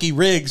had Lucky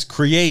Riggs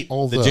create the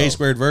Although, J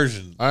squared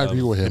version. I agree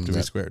of with him Hip to Be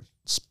that- Squared.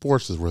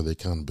 Sports is where they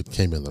kind of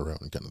came in their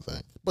own kind of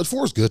thing. But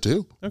 4 is good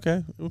too.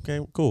 Okay,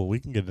 cool. We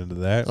can get into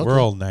that. Okay. We're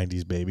all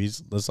 90s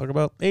babies. Let's talk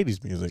about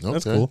 80s music.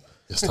 That's Okay. cool.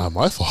 It's not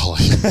my fault.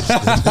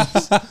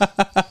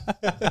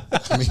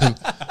 I mean,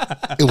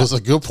 it was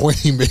a good point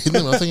he made. And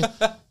I was thinking,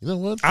 you know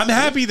what? I'm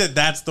happy that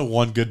that's the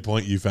one good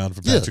point you found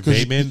for Yeah, Patrick 'cause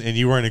Bateman, and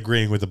you weren't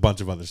agreeing with a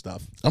bunch of other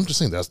stuff. I'm just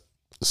saying it's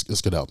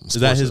a good album. Is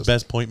that his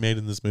best point made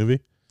in this movie?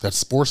 That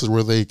Sports is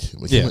where they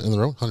came in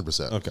their own,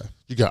 100%. Okay.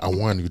 You got I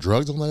Want to Do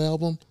Drugs on that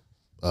album.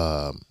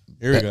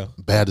 Here we go.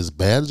 Bad is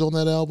Bad is on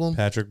that album.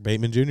 Patrick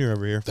Bateman Jr.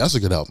 over here. That's a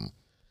good album.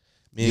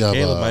 Me and You have,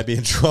 Caleb might be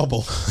in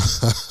trouble.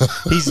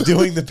 He's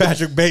doing the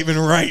Patrick Bateman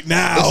right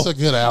now. It's a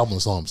good album,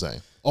 that's all I'm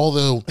saying.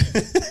 Although,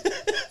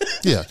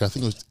 yeah, I think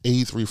it was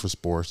 83 for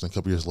Sports, and a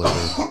couple years later,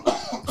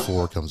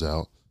 4 comes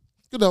out.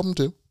 Good album,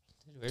 too.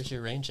 Dude, where's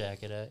your rain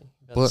jacket at? You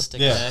about But- to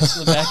stick Yeah. an axe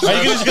in the back?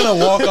 Are you just going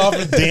to walk off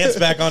and dance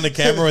back on the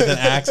camera with an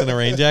axe and a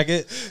rain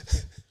jacket?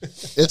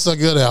 It's a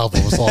good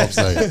album, that's all I'm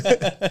saying.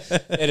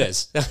 It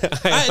is.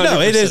 I know,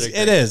 it 100% is. agree.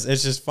 It is.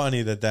 It's just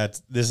funny that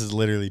this is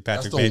literally That's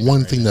Patrick the Bateman. one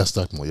right thing now. that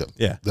stuck to me.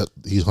 Yeah. That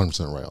he's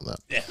 100% right on that.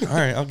 Yeah. All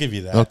right, I'll give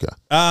you that. Okay.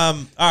 All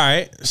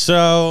right.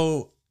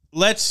 So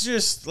let's see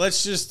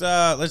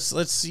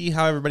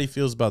how everybody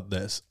feels about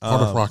this.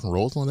 Part of Rock and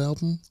Roll's on the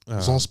album.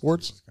 It's on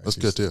Sports. That's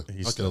good, too.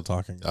 He's Okay. still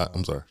talking.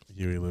 I'm sorry.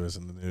 Huey Lewis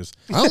in the News.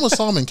 I almost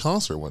saw him in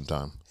concert one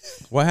time.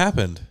 What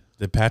happened?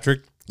 Did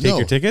Patrick take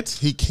your tickets?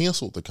 He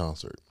canceled the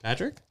concert.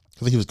 Patrick? I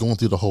think he was going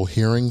through the whole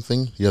hearing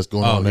thing he has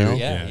going on now.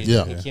 Yeah,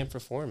 Yeah. he can't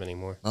perform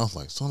anymore. I was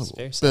like, son of a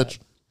very bitch. sad.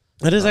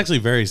 That is actually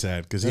very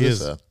sad because That is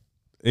sad.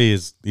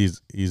 he's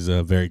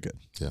very good.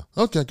 Yeah.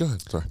 Okay, go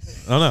ahead. Sorry.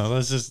 Oh no,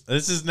 this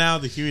is now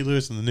the Huey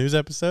Lewis in the News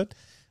episode.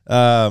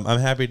 I'm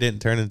happy it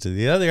didn't turn into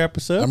the other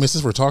episode. I mean,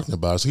 since we're talking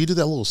about it, so he did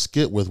that little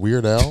skit with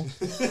Weird Al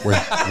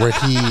where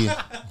he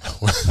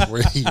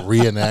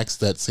reenacts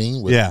that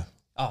scene with yeah.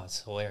 Oh,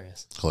 it's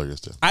hilarious. hilarious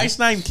too. Ice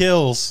Nine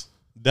Kills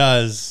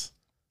does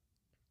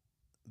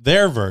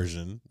their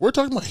version. We're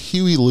talking about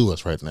Huey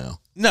Lewis right now,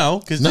 No,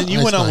 because No, then you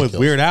Ice went on Nine with Kills.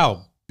 Weird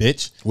Al,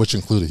 bitch. which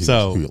included Huey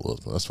So- Lewis,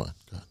 but that's fine.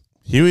 Go ahead.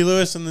 Huey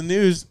Lewis in the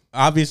News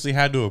obviously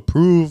had to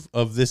approve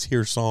of this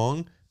here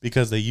song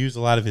because they use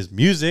a lot of his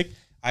music.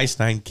 Ice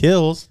Nine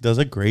Kills does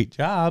a great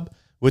job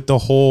with the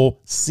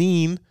whole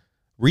scene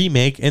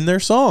remake in their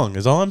song,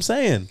 is all I'm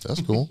saying.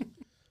 That's cool.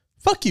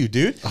 Fuck you,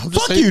 dude. I'm just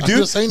Fuck saying- you, I'm dude.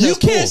 just saying You that's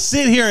can't cool.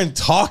 sit here and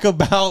talk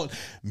about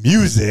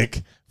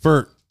music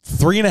for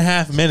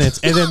 3.5 minutes,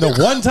 and then the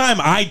one time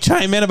I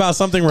chime in about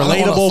something I don't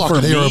wanna relatable for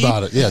fucking hear me,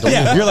 about it. Yeah, don't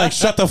yeah, you're like,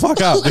 shut the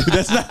fuck up, dude.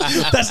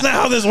 That's not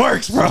how this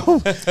works,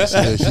 bro. It's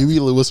either Huey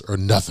Lewis or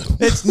nothing.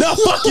 It's no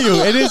fuck you.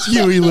 It is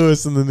Huey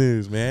Lewis in the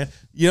news, man.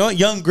 You know what?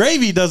 Young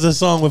Gravy does a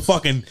song with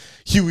fucking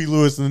Huey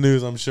Lewis in the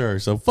news, I'm sure.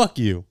 So fuck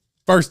you.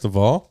 First of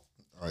all.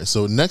 All right,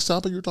 so next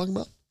topic you're talking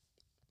about?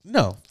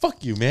 No,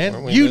 fuck you, man.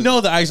 Weren't we You good? know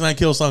the Ice Nine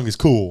Kill song is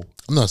cool.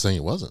 I'm not saying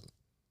it wasn't.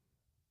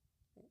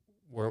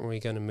 Weren't we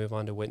going to move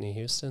on to Whitney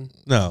Houston?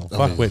 No, I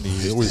fuck mean, Whitney We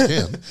Houston.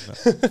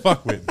 always can.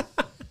 Fuck Whitney.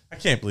 I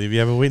can't believe you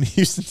have a Whitney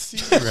Houston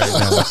CD right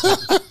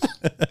now.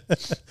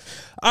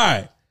 All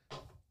right.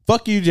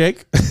 Fuck you,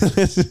 Jake.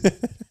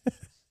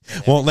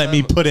 Won't let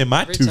me put in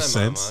my Every 2 time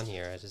cents. I'm on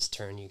here, I just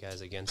turn you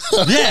guys against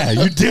me. Yeah,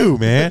 you do,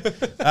 man.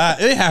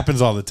 It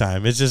happens all the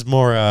time. It's just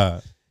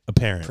more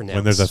apparent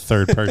when there's a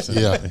third person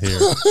Yeah. here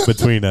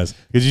between us.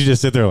 Because you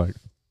just sit there like,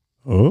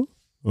 oh?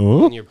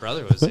 When your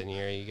brother was in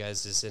here, you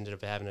guys just ended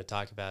up having to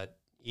talk about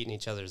eating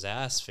each other's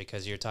ass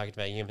because you're talking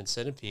about Human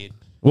Centipede.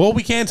 Well,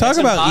 we can't talk It's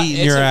about impo- eating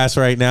it's your im- ass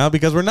right now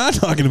because we're not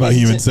talking about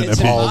human It's centipede.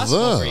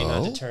 impossible for you not to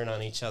Although- turn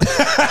on each other.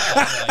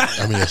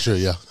 I mean, yeah, sure,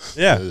 yeah.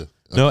 Yeah.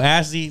 No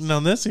ass eating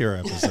on this here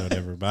episode,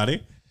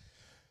 everybody.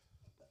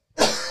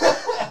 All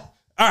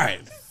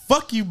right.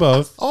 Fuck you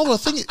both. Although I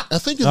think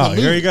in Oh, the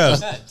movie, here he goes.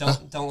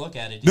 Don't look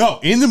at it. No,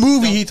 in the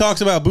movie, he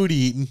talks about booty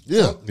eating.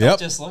 Yeah, Don't Yep.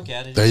 just look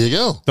at it. there you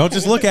go. Don't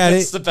just look at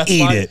It's it, the best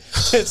eat line. it.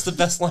 It's the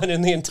best line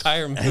in the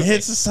entire movie.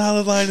 It's a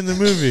solid line in the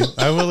movie.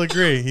 I will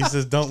agree. He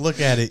says, don't look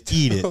at it,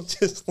 eat it. Don't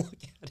just look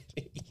at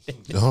it. And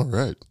eat it. All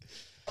right.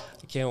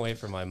 I can't wait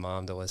for my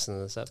mom to listen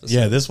to this episode.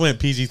 Yeah, this went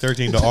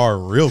PG-13 to R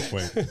real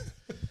quick.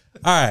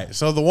 All right,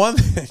 so the one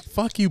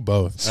fuck you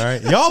both. All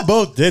right, y'all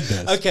both did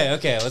this.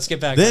 Okay. Let's get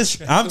back. This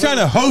on track. I'm trying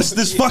to host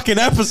this fucking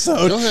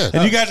episode, Go ahead.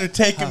 and you guys are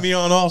taking me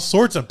on all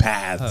sorts of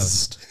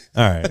paths.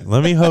 All right,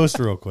 let me host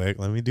real quick.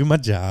 Let me do my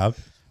job.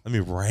 Let me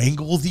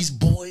wrangle these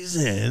boys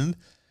in.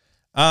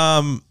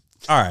 All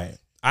right,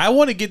 I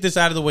want to get this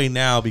out of the way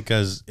now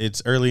because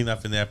it's early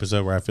enough in the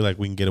episode where I feel like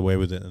we can get away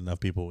with it, and enough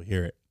people will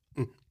hear it.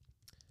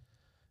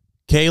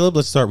 Caleb,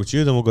 let's start with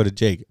you, then we'll go to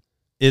Jake.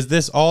 Is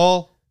this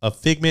all a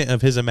figment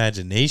of his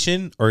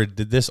imagination, or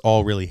did this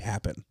all really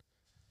happen?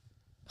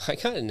 I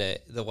kind of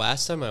the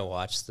last time I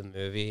watched the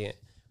movie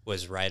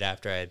was right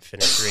after I had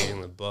finished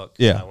reading the book.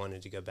 Yeah. I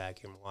wanted to go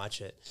back and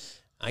watch it.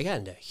 I got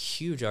into a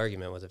huge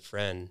argument with a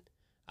friend.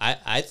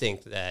 I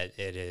think that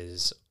it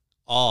is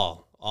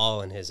all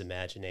in his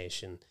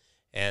imagination.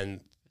 And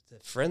the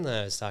friend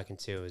that I was talking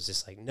to was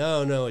just like,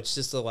 no, it's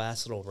just the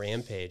last little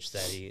rampage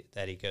that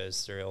he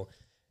goes through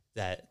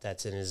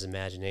that's in his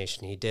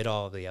imagination. He did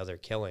all of the other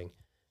killing.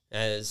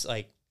 And it's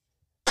like,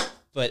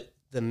 but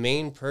the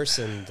main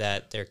person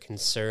that they're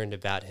concerned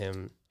about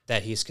him,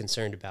 that he's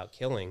concerned about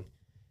killing,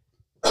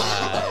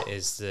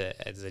 is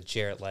the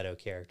Jared Leto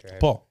character.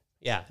 Paul.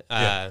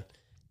 Yeah.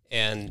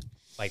 And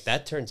like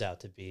that turns out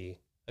to be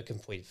a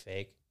complete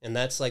fake. And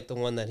that's like the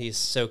one that he's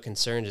so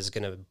concerned is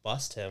going to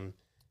bust him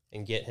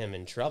and get him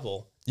in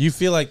trouble. You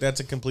feel like that's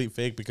a complete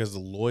fake because the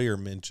lawyer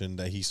mentioned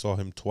that he saw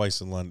him twice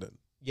in London.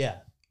 Yeah.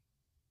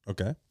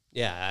 Okay.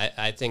 Yeah.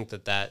 I think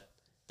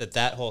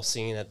that whole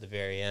scene at the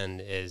very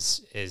end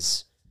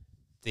is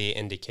the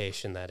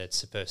indication that it's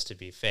supposed to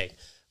be fake.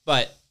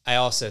 But I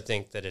also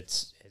think that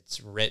it's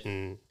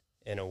written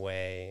in a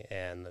way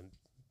and the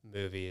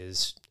movie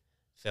is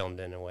filmed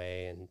in a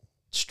way and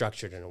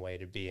structured in a way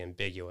to be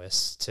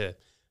ambiguous to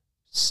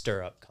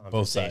stir up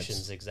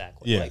conversations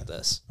exactly like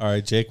this. All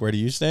right, Jake, where do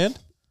you stand?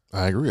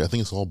 I agree. I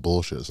think it's all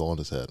bullshit. It's all in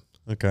his head.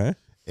 Okay.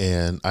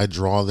 And I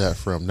draw that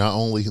from not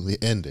only the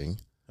ending,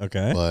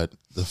 Okay. but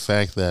the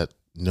fact that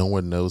no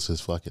one knows his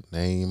fucking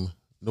name.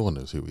 No one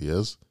knows who he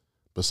is.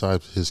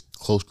 Besides his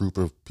close group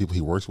of people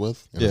he works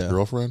with and his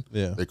girlfriend.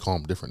 Yeah. They call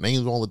him different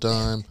names all the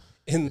time.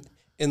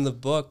 In the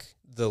book,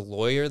 the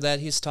lawyer that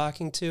he's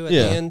talking to at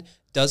Yeah. the end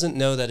doesn't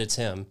know that it's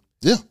him.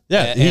 Yeah.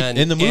 Yeah.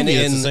 In the movie,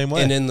 it's the same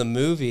way. And in the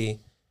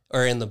movie,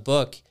 or in the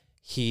book,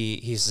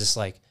 he's just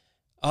like,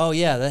 oh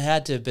yeah, that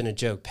had to have been a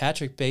joke.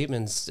 Patrick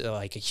Bateman's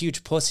like a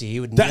huge pussy. He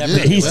would never.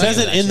 He do says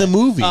any it of in that the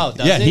shit. movie. Oh,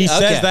 does yeah, he Okay.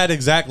 says that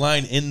exact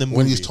line in the movie.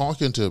 When he's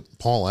talking to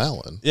Paul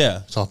Allen,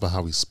 Yeah. he's talking about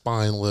how he's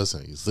spineless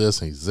and he's this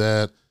and he's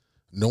that.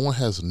 No one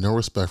has no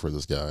respect for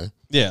this guy.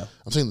 Yeah.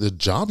 I'm saying the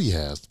job he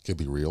has could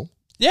be real.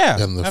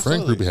 Yeah. And the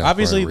friend group he has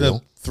Obviously, probably real.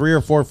 the 3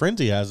 or 4 friends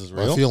he has is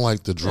real. I feel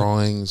like the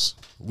drawings,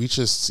 we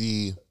just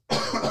see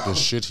the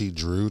shit he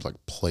drew like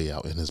play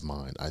out in his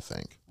mind, I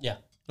think. Yeah.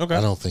 Okay. I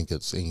don't think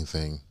it's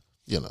anything,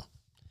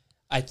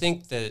 I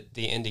think that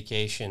the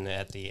indication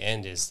at the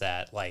end is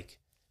that, like,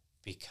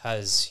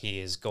 because he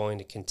is going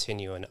to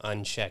continue an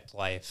unchecked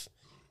life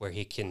where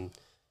he can,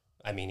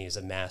 I mean, he's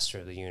a master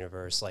of the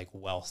universe, like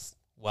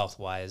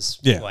wealth-wise,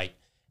 Yeah. like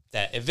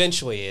that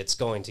eventually it's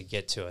going to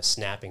get to a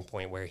snapping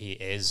point where he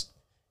is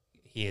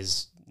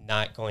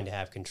not going to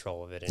have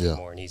control of it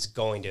anymore, and he's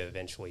going to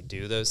eventually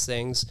do those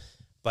things.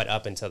 But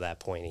up until that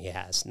point, he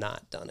has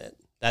not done it.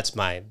 That's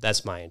my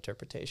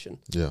interpretation.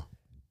 Yeah.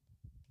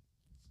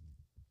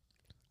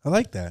 I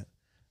like that.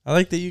 I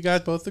like that you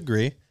guys both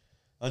agree.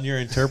 on your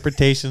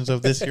interpretations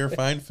of this here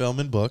fine film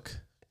and book.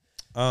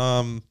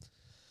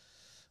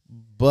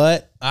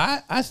 But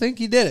I think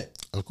he did it.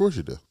 Of course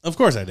you do. Of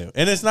course I do.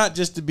 And it's not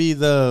just to be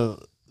the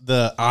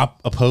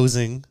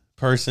opposing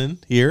person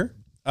here.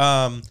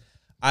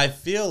 I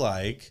feel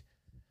like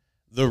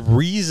the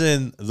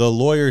reason the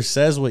lawyer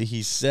says what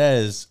he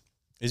says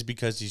is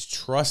because he's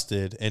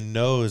trusted and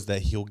knows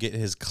that he'll get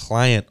his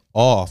client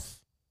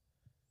off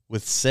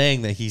with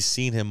saying that he's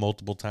seen him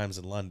multiple times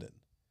in London.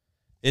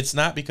 It's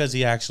not because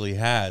he actually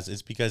has.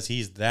 It's because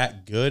he's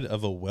that good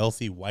of a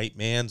wealthy white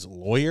man's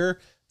lawyer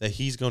that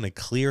he's going to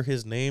clear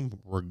his name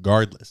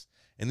regardless.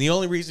 And the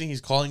only reason he's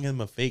calling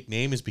him a fake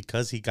name is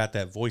because he got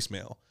that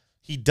voicemail.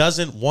 He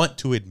doesn't want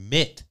to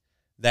admit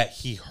that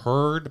he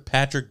heard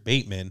Patrick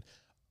Bateman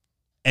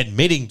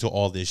admitting to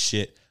all this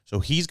shit. So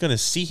he's going to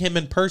see him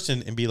in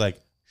person and be like,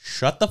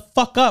 shut the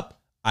fuck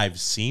up. I've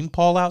seen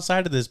Paul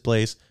outside of this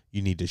place.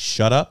 You need to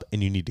shut up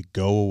and you need to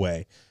go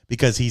away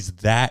because he's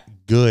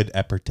that good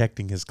at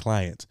protecting his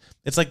clients.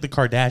 It's like the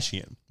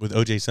Kardashian with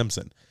O.J.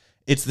 Simpson.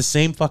 It's the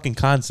same fucking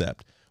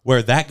concept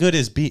where that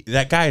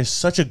guy is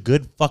such a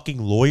good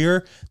fucking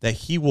lawyer that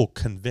he will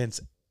convince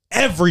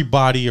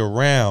everybody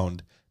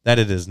around that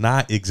it is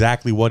not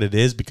exactly what it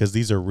is because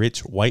these are rich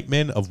white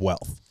men of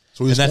wealth.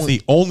 So and that's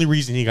the only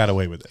reason he got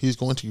away with it. He's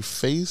going to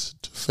face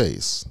to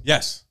face.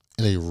 Yes.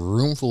 In a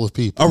room full of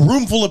people. A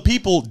room full of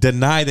people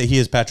deny that he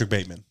is Patrick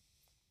Bateman.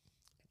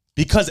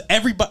 Because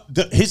everybody,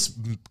 his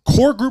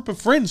core group of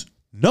friends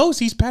knows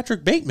he's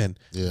Patrick Bateman.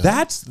 Yeah.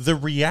 That's the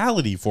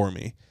reality for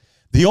me.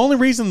 The only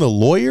reason the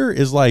lawyer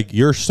is like,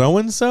 you're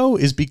so-and-so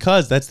is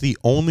because that's the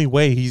only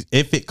way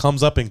if it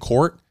comes up in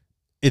court,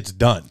 it's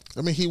done.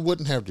 I mean, he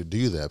wouldn't have to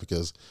do that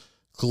because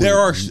there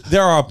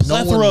are a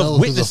plethora of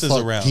witnesses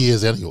around. He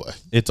is anyway.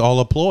 It's all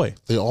a ploy.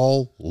 They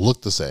all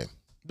look the same.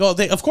 No,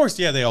 they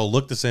all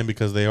look the same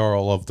because they are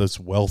all of this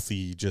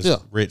wealthy,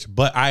 rich.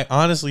 But I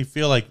honestly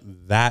feel like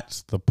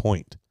that's the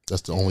point.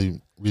 That's the only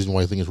reason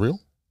why you think it's real?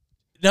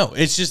 No,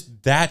 it's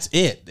just that's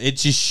it. It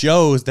just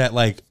shows that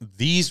like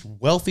these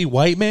wealthy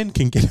white men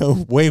can get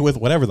away with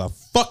whatever the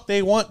fuck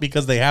they want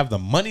because they have the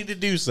money to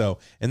do so.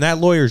 And that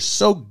lawyer's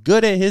so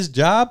good at his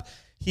job,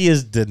 he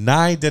is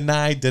deny,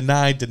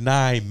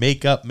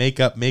 make up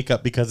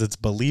because it's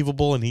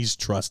believable and he's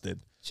trusted.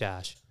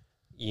 Josh,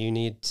 you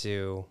need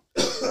to,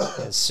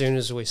 as soon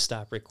as we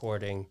stop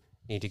recording,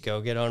 need to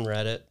go get on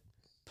Reddit,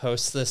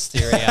 post this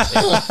theory out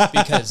there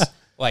because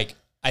like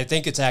I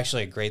think it's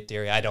actually a great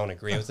theory. I don't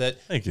agree with it.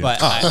 Thank you. But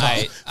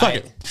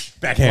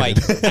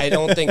backhanded. I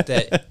don't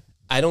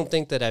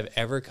think that I've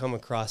ever come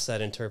across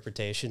that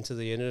interpretation to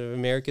the end of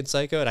American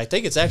Psycho, and I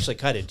think it's actually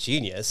kind of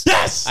genius.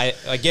 Yes. I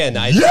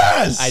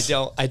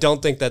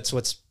don't think that's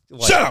what's.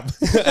 Shut up.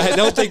 I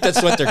don't think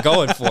that's what they're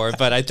going for,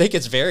 but I think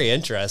it's very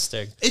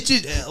interesting. It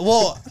just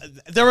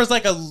there was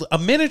like a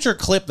miniature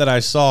clip that I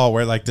saw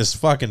where like this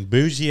fucking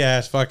bougie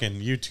ass fucking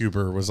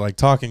YouTuber was like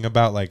talking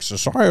about like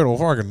societal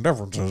fucking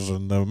differences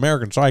in the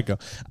American Psycho.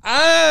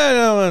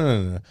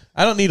 I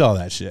don't need all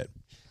that shit.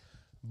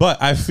 But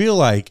I feel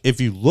like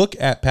if you look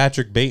at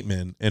Patrick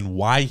Bateman and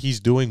why he's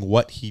doing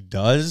what he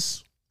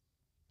does,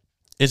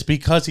 it's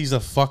because he's a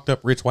fucked up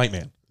rich white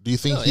man. Do you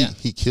think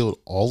he killed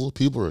all the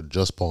people or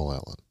just Paul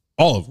Allen?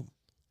 All of them.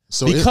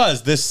 So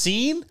because the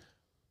scene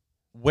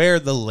where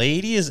the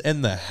lady is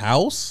in the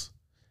house,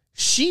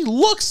 she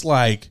looks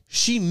like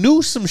she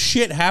knew some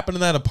shit happened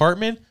in that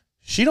apartment.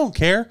 She don't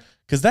care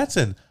because that's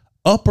an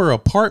upper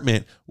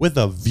apartment with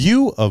a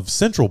view of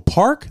Central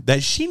Park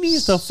that she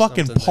needs to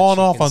fucking pawn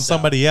off on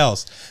somebody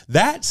else.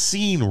 That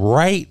scene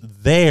right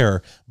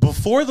there,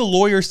 before the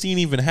lawyer scene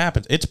even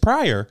happens, it's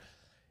prior.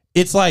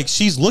 It's like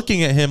she's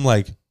looking at him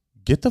like,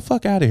 get the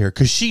fuck out of here.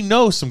 Because she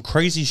knows some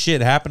crazy shit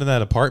happened in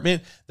that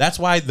apartment. That's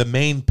why the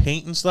main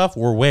paint and stuff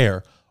were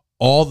where?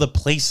 All the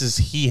places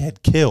he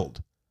had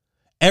killed.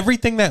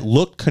 Everything that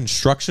looked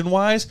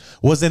construction-wise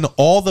was in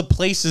all the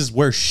places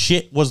where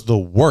shit was the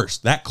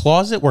worst. That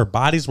closet where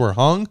bodies were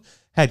hung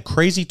had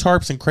crazy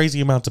tarps and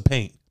crazy amounts of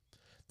paint.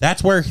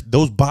 That's where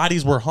those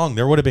bodies were hung.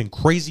 There would have been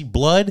crazy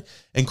blood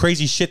and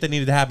crazy shit that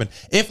needed to happen.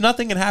 If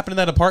nothing had happened in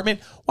that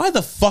apartment, why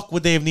the fuck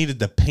would they have needed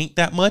to paint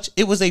that much?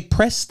 It was a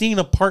pristine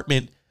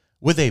apartment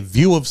with a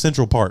view of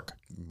Central Park.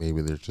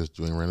 Maybe they're just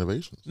doing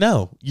renovations.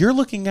 No, you're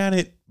looking at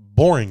it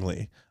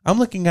boringly. I'm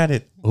looking at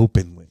it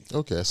openly.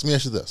 Okay, so let me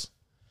ask you this.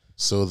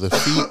 So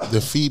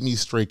the feed me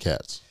stray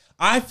cats.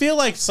 I feel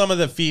like some of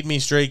the feed me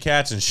stray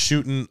cats and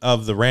shooting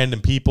of the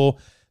random people,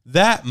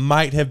 that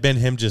might have been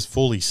him just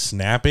fully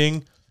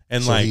snapping.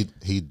 And so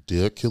he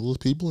did kill those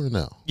people or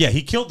no? Yeah,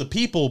 he killed the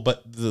people,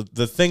 but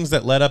the things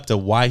that led up to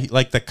why,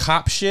 like the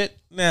cop shit,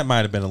 that might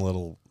have been a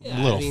little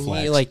flex.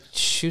 He like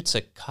shoots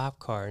a cop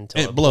car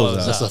until it blows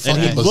up. That's a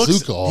fucking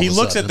bazooka. He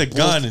looks at the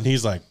gun and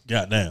he's like,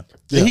 "Goddamn!"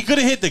 Yeah. He could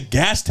have hit the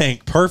gas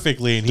tank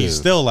perfectly, and he's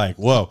still like,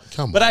 "Whoa!"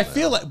 But I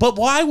feel like, but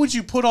why would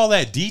you put all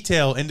that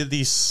detail into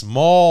these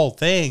small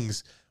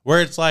things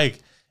where it's like,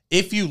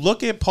 if you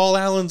look at Paul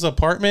Allen's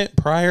apartment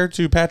prior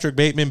to Patrick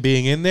Bateman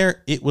being in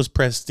there, it was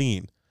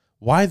pristine.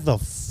 Why the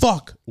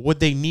fuck would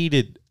they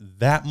needed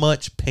that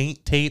much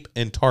paint, tape,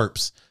 and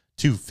tarps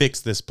to fix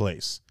this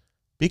place?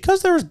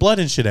 Because there was blood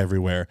and shit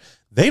everywhere.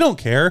 They don't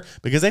care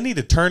because they need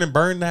to turn and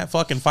burn that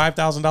fucking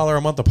 $5,000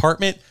 a month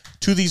apartment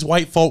to these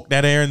white folk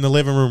that are in the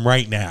living room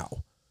right now.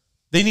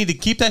 They need to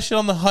keep that shit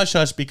on the hush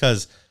hush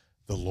because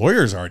the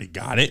lawyers already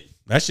got it.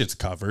 That shit's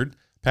covered.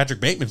 Patrick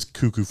Bateman's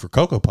cuckoo for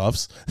Cocoa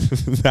Puffs.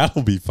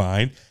 That'll be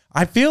fine.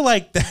 I feel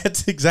like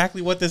that's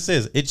exactly what this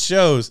is. It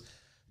shows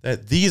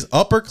that these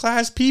upper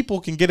class people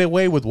can get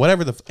away with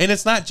whatever and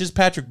it's not just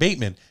Patrick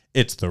Bateman.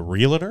 It's the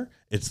realtor.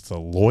 It's the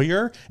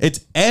lawyer.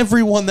 It's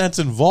everyone that's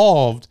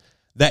involved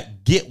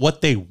that get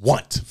what they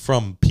want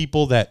from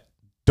people that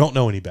don't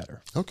know any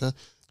better. Okay.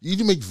 You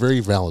do make very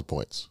valid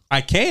points.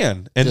 I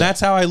can. And that's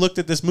how I looked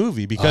at this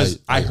movie because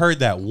I heard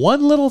that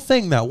one little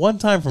thing that one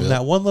time from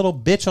that one little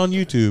bitch on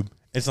YouTube.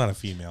 It's not a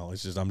female.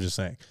 It's just, I'm just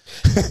saying.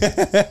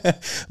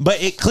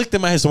 But it clicked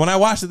in my head. So when I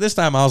watched it this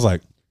time, I was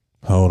like,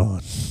 hold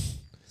on.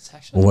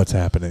 What's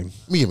happening?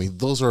 I mean,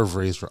 those are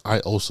very, I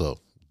also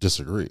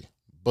disagree,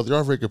 but there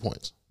are very good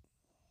points.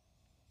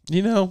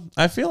 You know,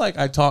 I feel like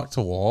I talk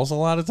to walls a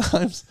lot of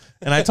times,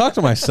 and I talk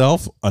to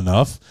myself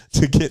enough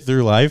to get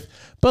through life.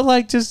 But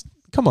like, just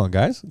come on,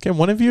 guys. Can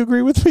one of you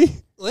agree with me?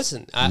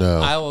 Listen, No.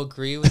 I will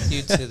agree with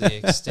you to the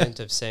extent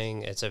of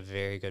saying it's a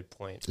very good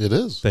point. It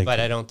is. Thank But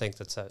you. I don't think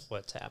that's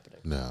what's happening.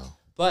 No.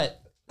 But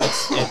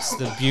it's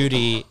the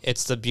beauty.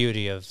 It's the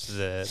beauty of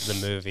the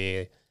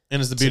movie.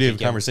 And it's the beauty of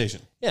begin-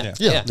 conversation. Yeah,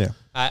 Yeah. Yeah.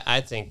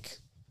 I think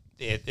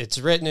it's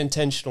written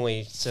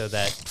intentionally so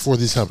that For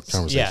these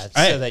conversations.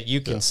 so that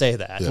you can say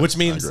that. Yeah. Which I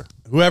means agree.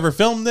 whoever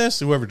filmed this,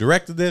 whoever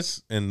directed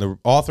this, and the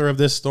author of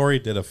this story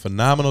did a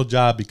phenomenal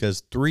job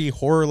because 3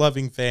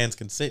 horror-loving fans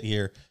can sit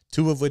here,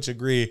 2 of which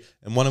agree,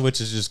 and 1 of which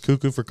is just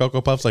cuckoo for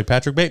Cocoa Puffs like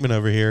Patrick Bateman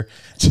over here,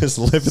 just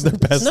living their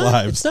best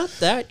lives. It's not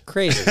that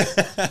crazy.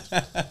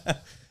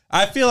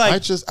 I feel like I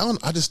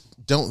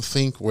just don't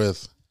think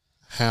with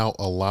how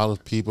a lot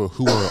of people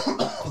who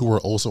are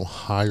also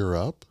higher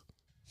up,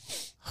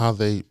 how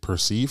they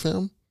perceive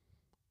him,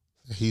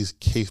 he's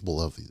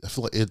capable of these. I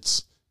feel like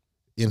it's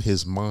in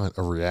his mind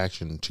a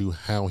reaction to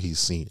how he's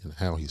seen and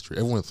how he's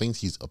treated. Everyone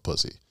thinks he's a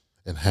pussy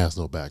and has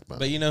no backbone.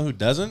 but you know who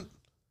doesn't?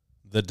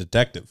 The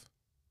detective.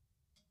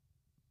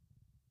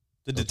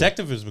 The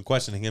detective has been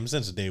questioning him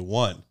since day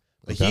 1.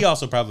 But he Okay.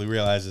 also probably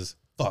realizes,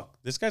 fuck,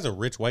 this guy's a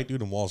rich white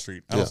dude in Wall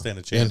Street. I don't stand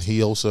a chance. And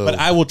he also, But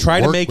I will try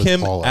to worked make with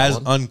him Paul as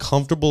Allen.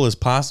 uncomfortable as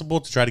possible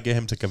to try to get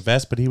him to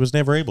confess, but he was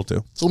never able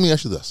to. So let me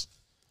ask you this: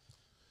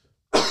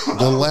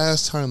 the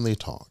last time they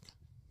talk,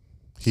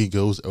 he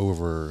goes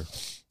over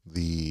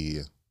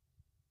I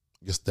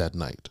guess that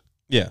night,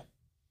 Yeah.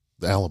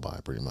 the alibi,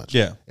 pretty much,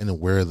 Yeah.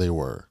 and where they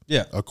were.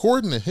 Yeah.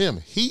 According to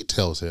him, he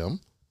tells him,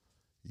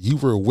 "You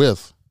were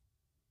with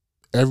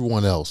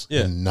everyone else,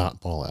 Yeah. and not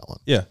Paul Allen."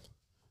 Yeah.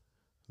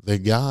 The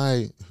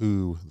guy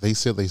who they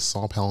said they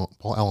saw Paul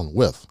Allen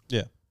with,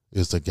 Yeah.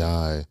 is the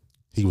guy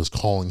he was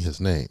calling his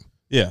name.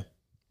 Yeah.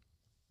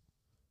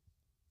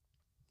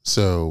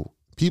 So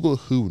people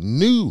who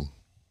knew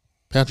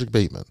Patrick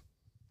Bateman,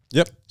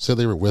 Yep. said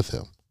they were with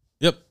him,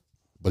 Yep.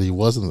 but he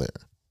wasn't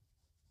there.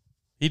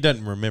 He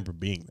doesn't remember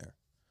being there.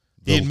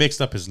 He had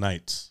mixed up his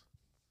nights.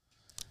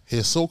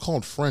 His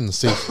so-called friends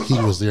say he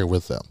was there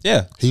with them.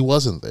 Yeah. He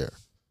wasn't there.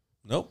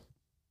 Nope.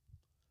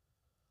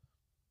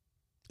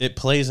 It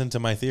plays into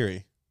my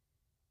theory.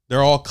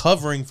 They're all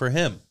covering for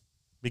him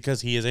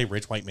because he is a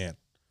rich white man.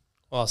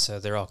 Also,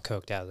 they're all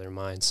coked out of their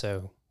minds,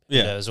 so who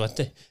Yeah. knows what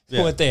they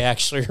Yeah. what they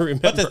actually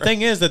remember. But the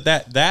thing is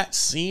that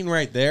scene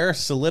right there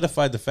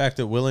solidified the fact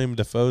that William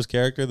Dafoe's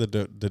character, the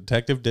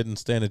detective, didn't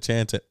stand a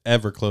chance at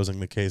ever closing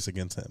the case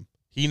against him.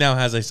 He now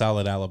has a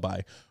solid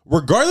alibi.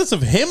 Regardless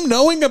of him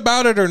knowing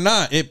about it or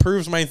not, it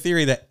proves my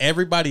theory that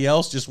everybody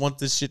else just wants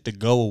this shit to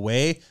go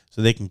away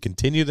so they can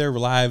continue their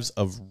lives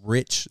of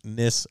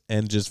richness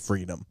and just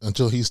freedom.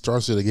 Until he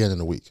starts it again in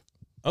a week.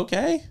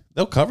 Okay,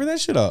 they'll cover that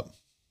shit up.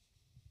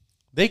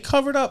 They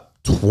covered up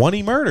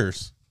 20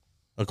 murders,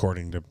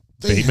 according to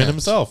Bateman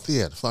himself. He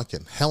had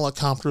fucking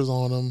helicopters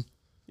on him.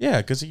 Yeah,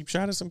 because he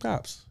shot at some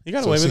cops. He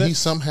got So, away with he it.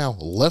 somehow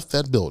left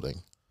that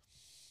building,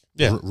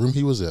 Yeah. room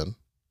he was in,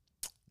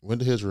 went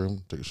to his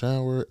room, took a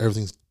shower,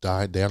 everything's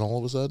died down all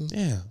of a sudden.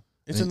 Yeah.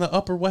 It's in the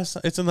upper west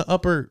side. It's in the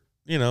upper,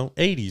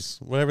 80s,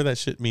 whatever that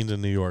shit means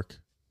in New York.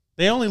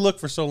 They only look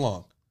for so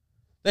long.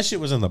 That shit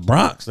was in the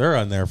Bronx. They're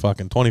on there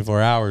fucking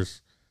 24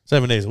 hours,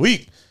 7 days a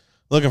week,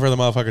 looking for the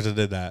motherfuckers that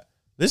did that.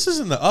 This is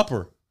in the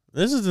upper.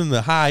 This is in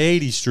the high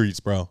 80s streets,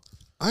 bro.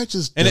 I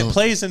just And it don't-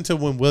 plays into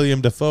when William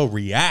Dafoe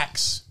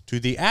reacts to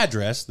the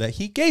address that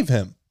he gave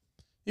him.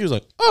 He was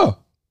like, oh,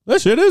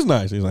 that shit is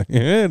nice. He's like,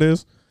 yeah, it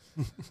is.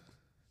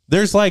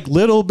 There's like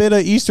little bit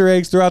of Easter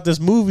eggs throughout this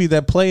movie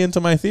that play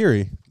into my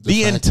theory.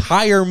 The fact-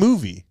 entire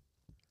movie.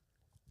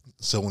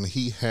 So when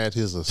he had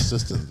his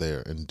assistant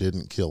there and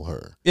didn't kill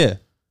her, Yeah.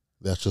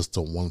 that's just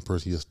the one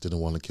person he just didn't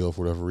want to kill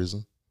for whatever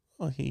reason.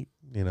 Well, he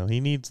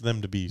needs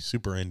them to be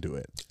super into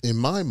it. In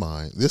my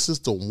mind, this is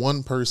the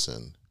one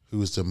person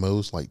who is the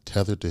most like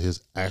tethered to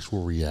his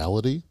actual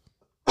reality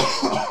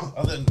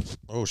Other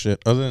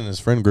than his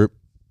friend group.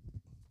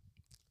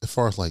 as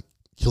far as like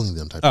killing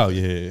them type Oh, of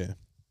thing. yeah.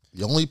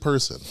 The only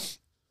person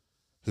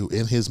who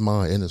in his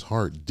mind, in his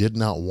heart, did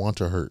not want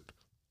to hurt,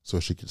 so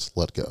she could just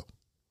let go.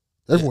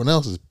 Everyone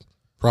else is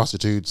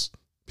prostitutes,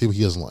 people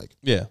he doesn't like,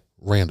 Yeah.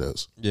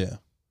 randos. Yeah.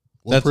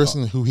 One That's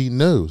person who he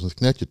knows is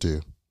connected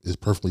to is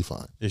perfectly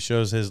fine It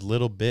shows his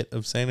little bit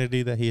of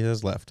sanity that he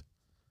has left.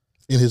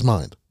 in his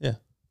mind. Yeah.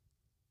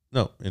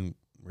 No, in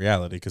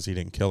reality, because he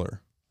didn't kill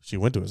her. She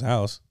went to his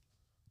house.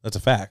 That's a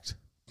fact.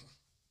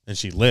 And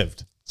she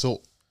lived.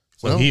 So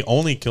He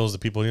only kills the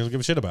people he doesn't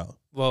give a shit about.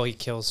 Well, he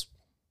kills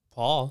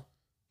Paul.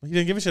 He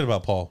didn't give a shit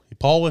about Paul.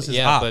 Paul was his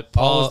op. But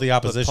Paul was the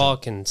opposition. But Paul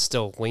can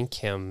still link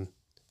him,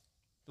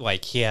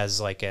 like he has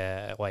like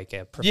a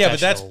professional Yeah, but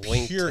that's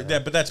link pure. to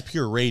him. But that's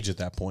pure rage at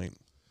that point.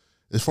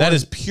 as far That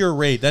as, is pure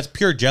rage. That's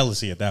pure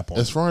jealousy at that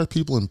point. as far as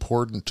people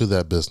important to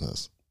that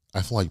business,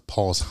 I feel like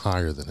Paul's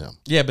higher than him.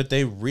 Yeah, but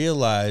they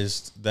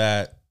realized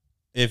that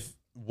if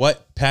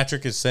what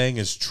Patrick is saying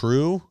is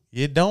true,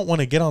 you don't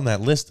want to get on that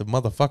list of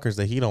motherfuckers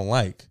that he don't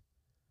like.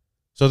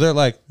 So they're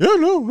like, yeah,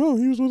 no,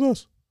 he was with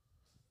us.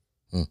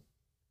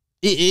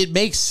 It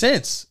makes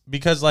sense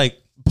because, like,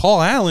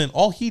 Paul Allen,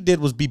 all he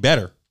did was be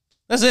better.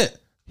 That's it.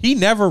 He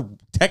never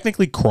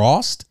technically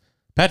crossed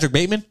Patrick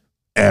Bateman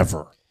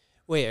ever.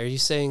 Wait, are you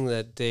saying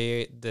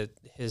that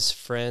his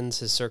friends,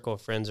 his circle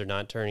of friends, are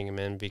not turning him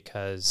in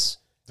because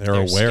They're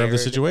aware of the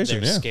situation.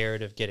 They're Yeah.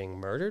 scared of getting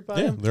murdered by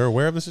Yeah, him? they're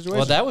aware of the situation.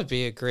 Well, that would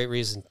be a great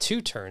reason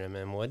to turn him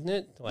in, wouldn't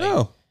it? Like,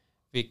 No.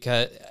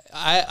 Because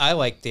I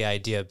like the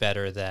idea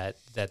better that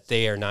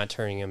they are not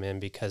turning him in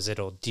because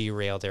it'll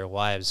derail their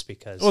lives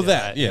because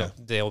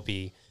they'll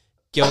be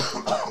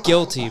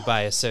guilty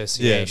by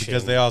association. Yeah,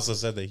 because they also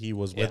said that he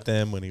was with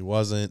them when he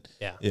wasn't.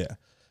 Yeah. Yeah.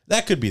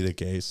 That could be the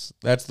case.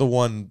 That's the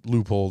one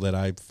loophole that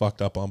I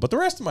fucked up on. But the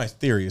rest of my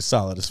theory is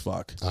solid as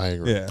fuck. I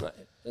agree. Yeah.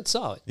 It's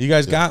solid. You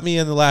guys got me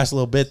in the last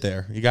little bit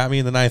there. You got me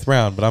in the 9th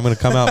round, but I'm going to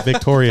come out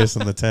victorious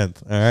in the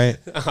 10th. All right?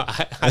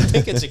 I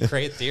think it's a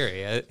great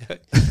theory. It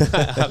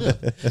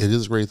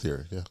is a great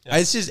theory. Yeah.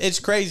 It's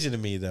crazy to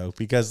me, though,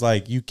 because,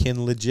 like, you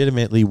can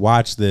legitimately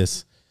watch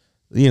this.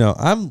 You know,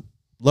 I'm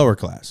lower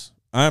class.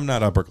 I'm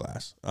not upper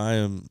class. I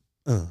am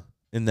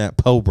in that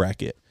Poe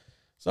bracket.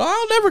 So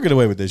I'll never get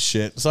away with this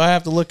shit. So I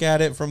have to look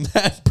at it from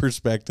that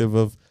perspective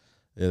of,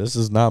 yeah, this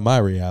is not my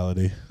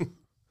reality.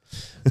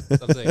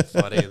 Something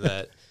funny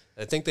that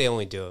I think they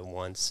only do it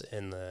once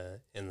in the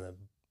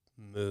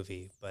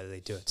movie, but they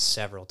do it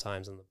several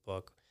times in the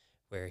book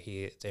where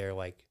they're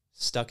like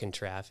stuck in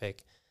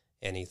traffic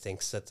and he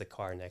thinks that the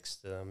car next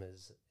to them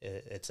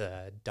it's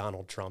a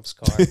Donald Trump's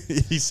car.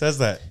 He says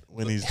that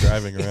when he's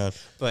driving around.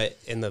 But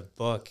in the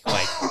book,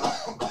 like,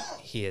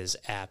 he is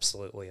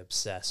absolutely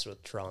obsessed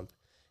with Trump.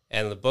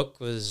 And the book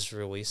was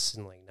released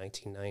in like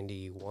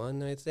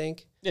 1991, I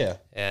think. Yeah.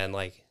 And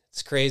like,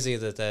 it's crazy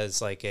that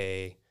that's like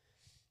the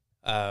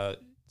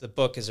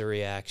book is a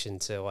reaction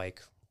to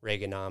like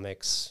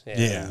Reaganomics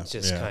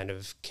and kind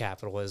of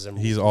capitalism.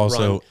 He's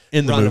also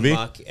in the movie.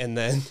 Amok. And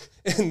then,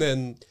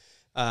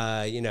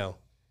 you know,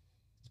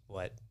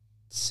 what,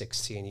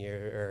 16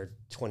 years or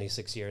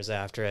 26 years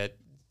after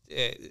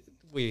it,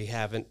 we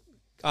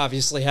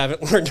obviously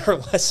haven't learned our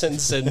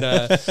lessons and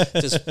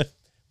just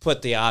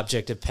put the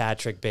object of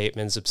Patrick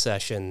Bateman's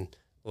obsession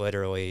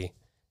literally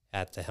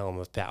at the helm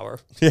of power.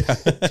 Yeah.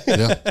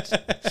 Yeah.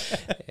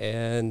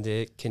 And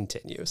it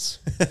continues.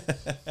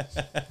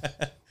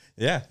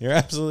 Yeah, you're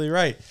absolutely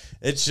right.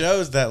 It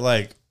shows that,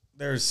 like,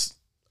 there's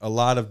a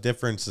lot of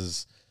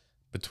differences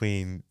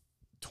between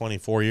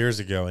 24 years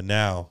ago and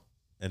now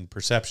and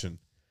perception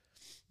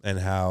and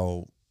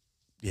how,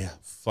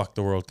 fuck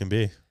the world can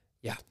be.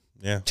 Yeah.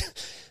 Yeah.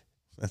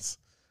 That's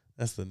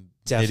the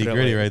Definitely, nitty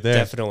gritty right there.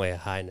 Definitely a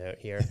high note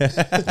here.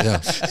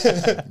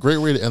 Yeah. Great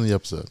way to end the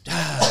episode.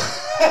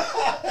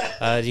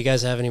 Do you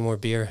guys have any more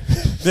beer?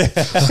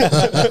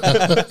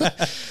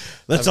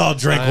 Let's all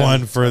drink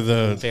one for I'm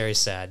the very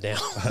sad now.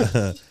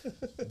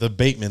 the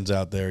Batemans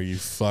out there, you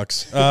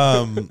fucks.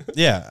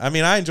 Yeah, I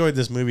mean, I enjoyed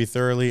this movie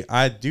thoroughly.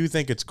 I do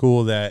think it's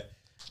cool that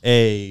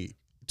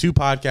two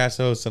podcast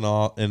hosts and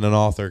an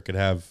author could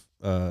have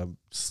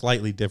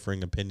slightly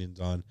differing opinions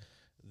on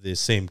the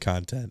same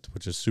content,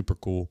 which is super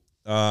cool.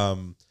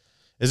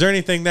 Is there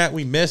anything that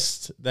we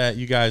missed that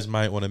you guys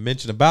might want to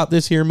mention about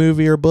this here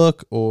movie or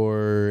book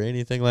or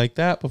anything like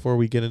that before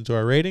we get into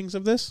our ratings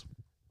of this?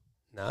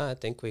 No, I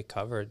think we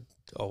covered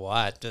a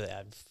lot.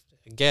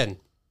 Again,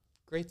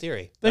 great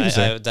theory. Thank you,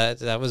 sir.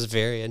 That was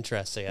very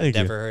interesting. I've Thank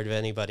you. never heard of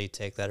anybody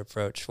take that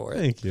approach for it.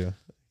 Thank you.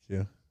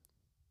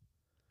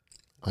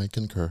 I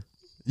concur.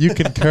 You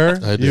concur?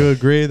 I do. You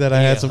agree that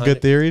I Yeah, had some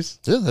good theories?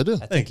 Yeah, I do. I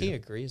think Thank he you.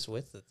 agrees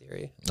with the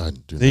theory. I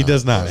do. He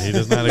does not. He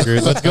does not agree.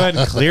 Let's go ahead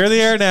and clear the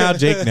air now.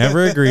 Jake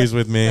never agrees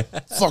with me.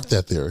 Fuck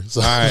that theory.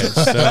 So, All right,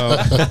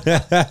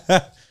 so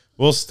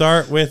we'll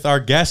start with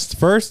our guest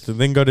first, and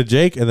then go to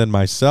Jake, and then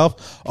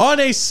myself. On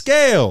a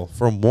scale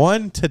from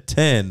 1 to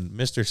 10,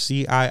 Mr.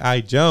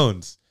 CII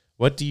Jones,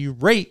 what do you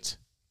rate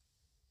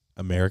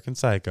American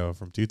Psycho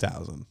from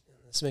 2000?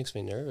 This makes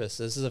me nervous.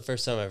 This is the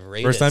first time I've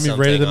rated First time you've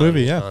rated a something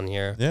movie, on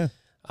here. Yeah.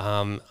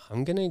 I'm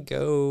gonna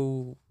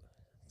go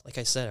like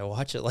I said, I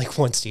watch it like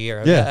once a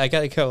year. Yeah. I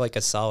got to go like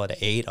a solid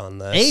 8 on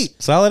this.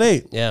 8, solid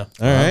 8. Yeah.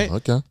 All right.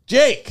 Okay.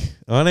 Jake,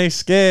 on a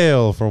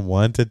scale from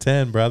 1 to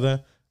 10,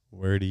 brother,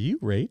 where do you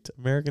rate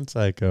American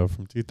Psycho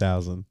from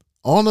 2000?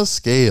 On a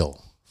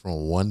scale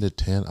from 1 to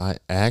 10, I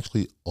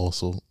actually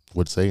also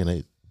would say an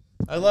 8.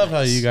 I love how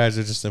you guys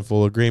are just in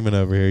full agreement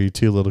over here, you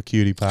two little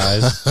cutie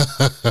pies.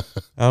 I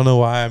don't know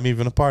why I'm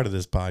even a part of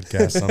this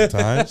podcast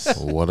sometimes.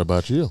 What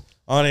about you?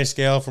 On a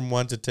scale from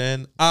 1 to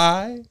 10,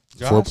 Josh,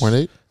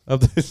 4.8? of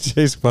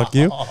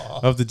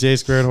the J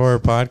Squared Horror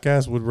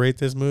Podcast would rate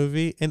this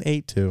movie an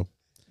 8-2.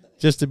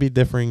 Just to be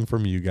differing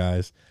from you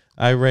guys.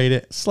 I rate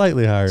it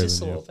slightly higher Just a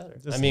than you. little better.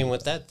 I mean,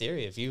 with that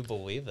theory, if you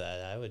believe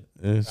that, I would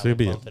It should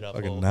be a bump it up a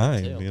fucking little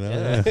 9, bit, too. you know?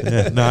 Yeah.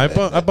 Yeah. No, I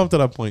bumped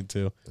it up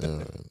 0.2.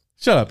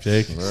 Shut up,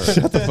 Jake.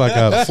 Shut the fuck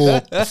up.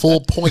 Full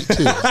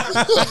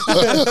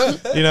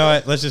 0.2. You know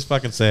what? Let's just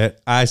fucking say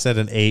it. I said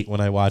an 8 when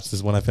I watched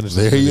this, when I finished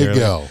this There movie you earlier.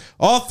 go.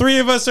 All three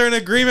of us are in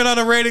agreement on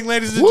a rating,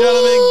 ladies and Woo!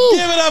 gentlemen.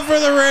 Give it up for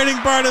the rating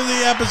part of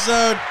the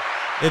episode.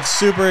 It's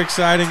super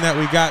exciting that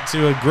we got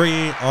to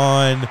agree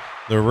on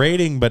the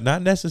rating, but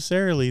not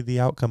necessarily the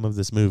outcome of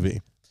this movie,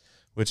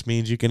 which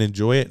means you can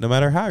enjoy it no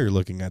matter how you're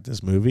looking at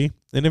this movie.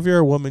 And if you're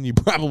a woman, you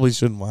probably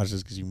shouldn't watch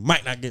this because you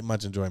might not get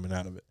much enjoyment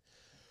out of it.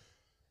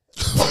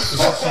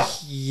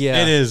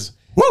 Yeah. It is.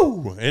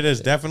 Woo! It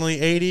is definitely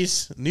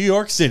 80s New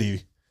York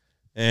City.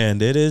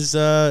 And it is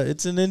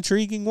it's an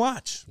intriguing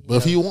watch. But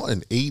if you want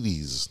an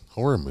 80s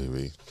horror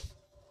movie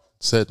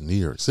set in New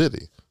York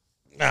City,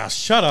 Nah,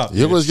 shut up. it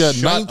dude. was got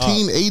Shut up.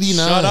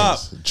 1989. Shut up.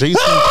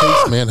 Jason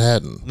Takes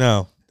Manhattan.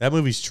 No, that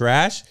movie's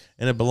trash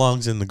and it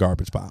belongs in the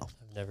garbage pile.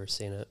 I've never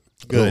seen it.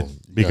 Good. Oh, you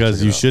gotta Because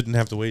check it you out. shouldn't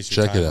have to waste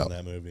your Check time it on out.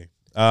 that movie.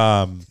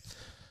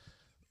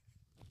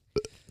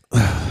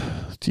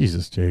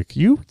 Jesus, Jake.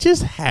 You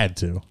just had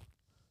to.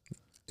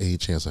 Any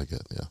chance I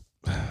get,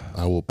 yeah.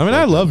 I will. I mean,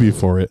 I love you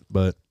for it,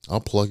 but I'll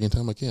plug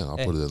anytime I can. I'll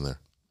put it in there.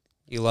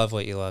 You love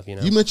what you love, you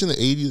know. You mentioned the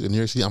 80s in New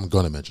York City. I'm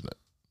going to mention it.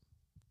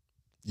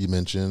 You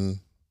mentioned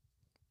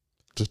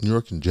just New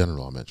York in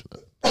general. I'll mention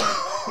it.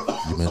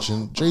 You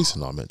mentioned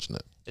Jason. I'll mention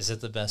it. Is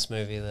it the best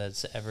movie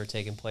that's ever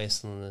taken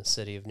place in the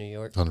city of New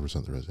York?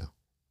 100% there is, yeah.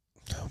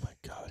 oh my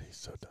God, he's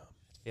so dumb.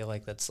 I feel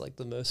like that's like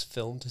the most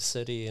filmed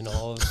city in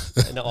all of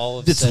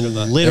It's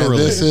cinema. literally.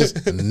 And this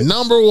is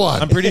number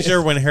one. I'm pretty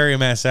sure when Harry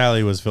Met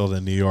Sally was filmed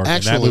in New York,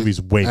 and that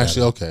movie's way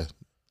better. okay.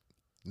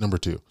 Number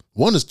 2.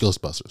 One is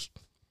Ghostbusters.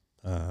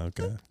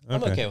 Okay.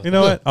 I'm okay with you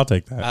know that. what? I'll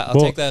take that. I'll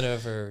take that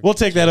over. We'll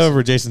take that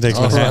over. Jason Takes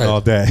All Manhattan right. all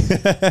day.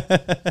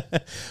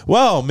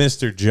 Well,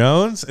 Mr.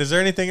 Jones, is there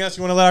anything else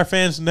you want to let our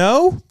fans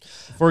know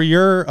for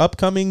your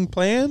upcoming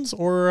plans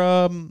or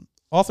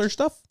author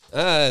stuff?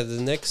 The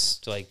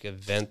next like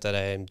event that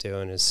I am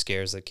doing is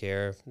Scares That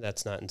Care.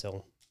 That's not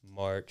until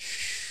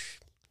March.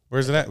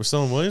 Where's it at? We're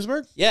still in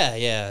Williamsburg?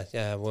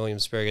 Yeah.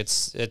 Williamsburg.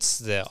 It's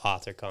the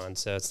author con,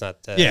 so it's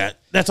not the Yeah,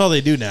 that's all they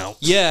do now.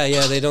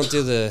 Yeah, they don't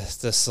do the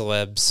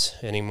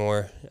celebs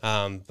anymore.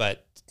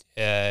 But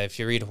if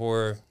you read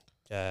horror,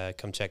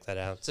 come check that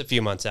out. It's a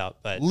few months out,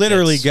 but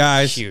Literally, it's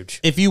guys, huge.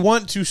 if you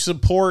want to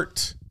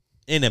support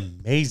an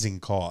amazing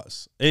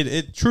cause,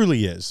 it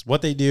truly is.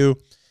 What they do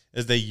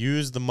is they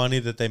use the money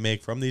that they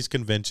make from these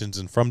conventions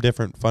and from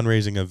different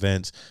fundraising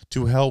events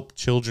to help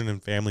children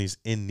and families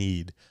in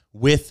need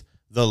with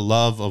the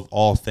love of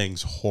all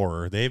things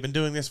horror. They've been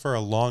doing this for a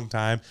long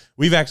time.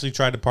 We've actually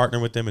tried to partner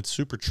with them. It's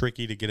super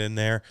tricky to get in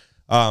there.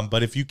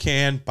 But if you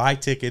can, buy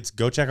tickets,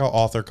 go check out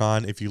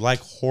AuthorCon. If you like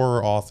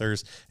horror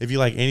authors, if you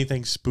like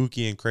anything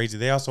spooky and crazy,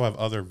 they also have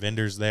other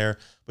vendors there.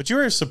 But you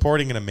are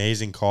supporting an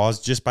amazing cause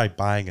just by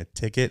buying a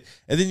ticket.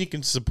 And then you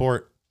can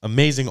support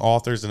amazing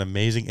authors and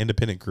amazing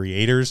independent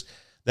creators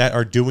that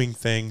are doing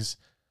things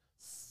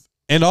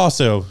and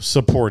also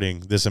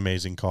supporting this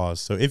amazing cause.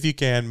 So if you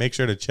can, make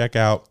sure to check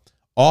out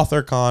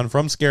AuthorCon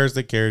from Scares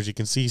That Cares. You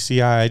can see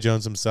CII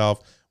Jones himself.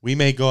 We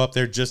may go up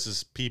there just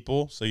as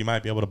people, so you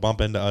might be able to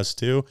bump into us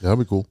too. That'd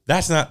be cool.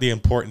 That's not the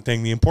important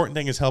thing. The important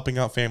thing is helping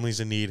out families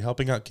in need,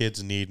 helping out kids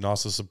in need, and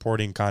also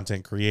supporting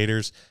content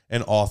creators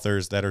and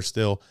authors that are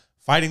still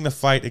fighting the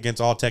fight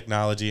against all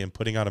technology and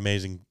putting out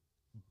amazing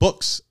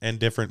books and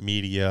different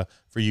media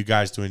for you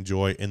guys to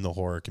enjoy in the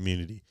horror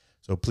community.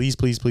 So please,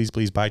 please, please,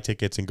 please buy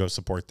tickets and go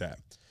support that.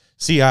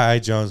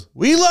 CII Jones,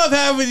 we love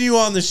having you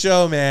on the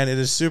show, man. It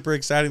is super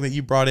exciting that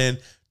you brought in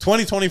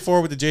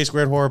 2024 with the J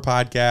Squared Horror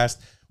Podcast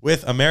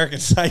with American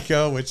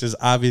Psycho, which is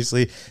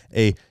obviously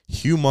a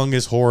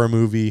humongous horror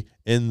movie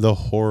in the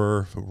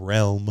horror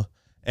realm.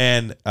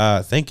 And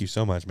thank you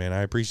so much, man.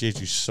 I appreciate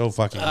you so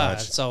fucking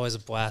much. It's always a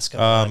blast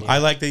coming on. I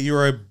like that you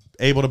were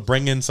able to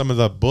bring in some of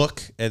the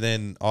book and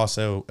then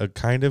also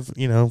kind of,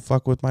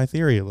 fuck with my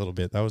theory a little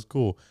bit. That was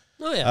cool.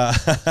 Oh, yeah.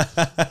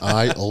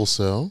 I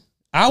also...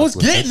 I was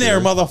getting there,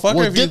 motherfucker.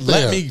 Well, if you get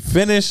let there. me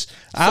finish.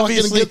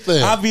 Fucking get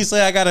there. Obviously,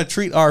 I got to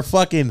treat our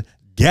fucking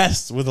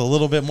guests with a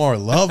little bit more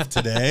love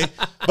today.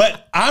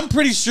 But I'm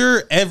pretty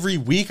sure every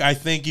week I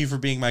thank you for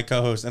being my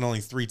co-host, and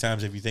only 3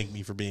 times have you thanked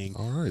me for being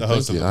All right, the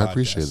host of thank the you. podcast. I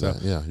appreciate So,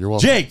 that. Yeah, you're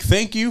welcome. Jake,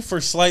 thank you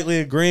for slightly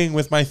agreeing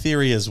with my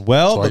theory as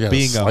well, So I but got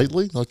being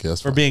slightly okay,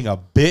 that's for fine. being a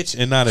bitch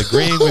and not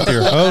agreeing with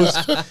your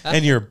host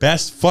and your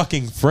best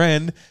fucking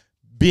friend,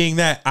 being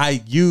that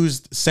I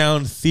used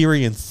sound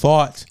theory and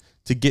thought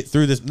to get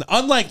through this.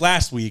 Unlike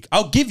last week,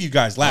 I'll give you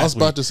guys last week. I was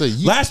about to say,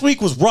 last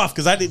week was rough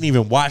because I didn't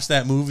even watch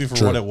that movie for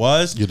True. what it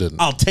was. You didn't.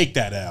 I'll take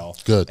that L.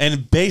 Good.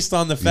 And based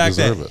on the fact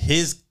that deserve it.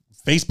 his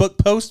Facebook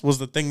post was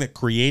the thing that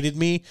created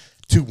me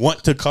to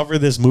want to cover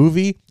this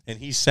movie, and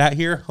he sat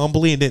here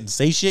humbly and didn't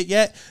say shit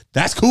yet,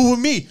 that's cool with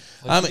me.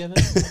 What'd you give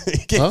it?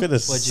 He gave Huh? it a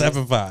What'd you-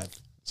 7.5.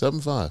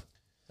 7.5.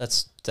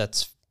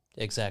 That's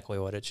exactly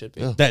what it should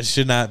be. Yeah. That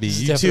should not be.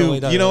 You definitely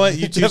two, not you know right. what?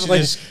 You two should Definitely-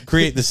 just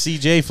create the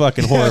CJ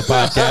fucking horror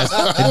podcast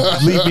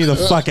and leave me the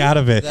fuck out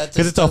of it. That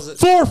Because it's just a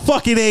doesn't-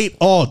 4-fucking-8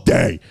 all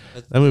day.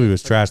 That movie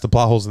was trash. The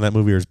plot holes in that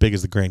movie are as big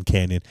as the Grand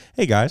Canyon.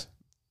 Hey, guys.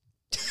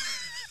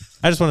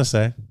 I just want to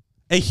say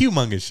a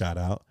humongous shout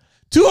out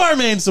to our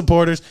main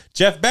supporters,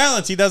 Jeff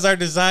Balance. He does our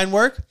design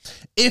work.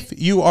 If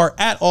you are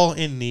at all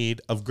in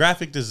need of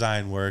graphic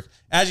design work,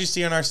 as you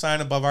see on our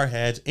sign above our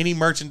heads, any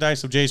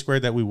merchandise of J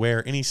Squared that we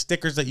wear, any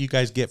stickers that you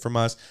guys get from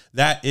us,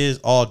 that is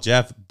all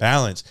Jeff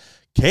Balance.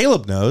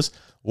 Caleb knows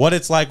what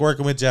it's like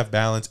working with Jeff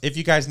Balance. If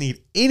you guys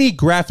need any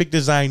graphic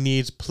design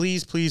needs,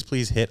 please, please,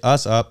 please hit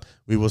us up.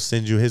 We will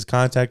send you his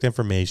contact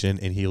information,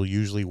 and he'll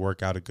usually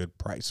work out a good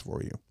price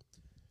for you.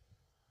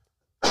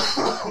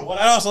 What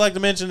I'd also like to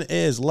mention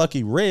is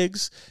Lucky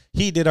Riggs.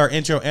 He did our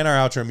intro and our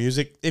outro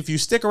music. If you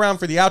stick around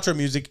for the outro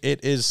music,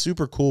 it is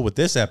super cool with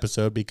this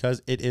episode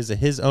because it is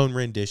his own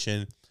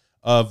rendition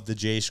of the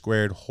J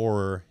Squared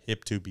Horror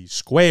Hip to Be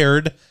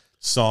Squared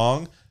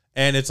song.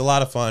 And it's a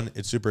lot of fun.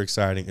 It's super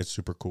exciting. It's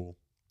super cool.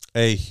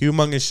 A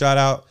humongous shout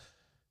out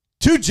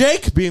to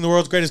Jake, being the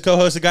world's greatest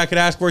co-host a guy could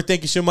ask for.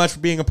 Thank you so much for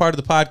being a part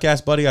of the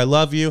podcast, buddy. I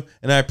love you,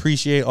 and I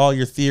appreciate all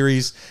your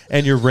theories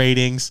and your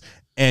ratings,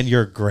 and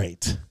you're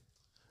great.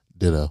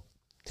 Ditto.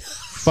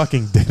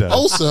 Fucking ditto.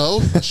 Also,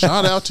 a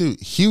shout out to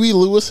Huey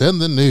Lewis and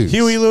the News.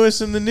 Huey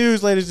Lewis in the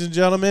news, ladies and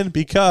gentlemen,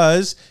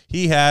 because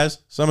he has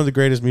some of the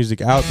greatest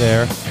music out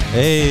there.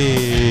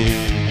 Hey,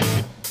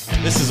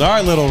 this is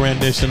our little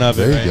rendition of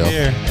it There right you go.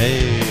 here.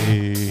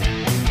 Hey,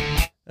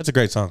 that's a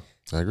great song.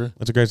 I agree.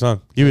 That's a great song.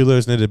 Huey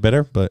Lewis needed it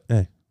better, but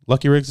hey,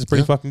 Lucky Riggs is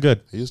pretty Yeah. fucking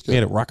good. He is Made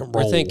it good. rock and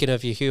roll. We're thinking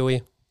of you,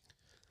 Huey.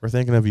 We're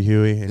thinking of you,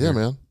 Huey. And Yeah, your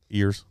man.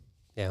 Ears.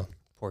 Yeah,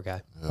 poor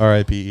guy.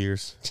 R.I.P.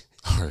 Ears.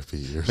 R.I.P.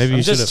 years. Maybe you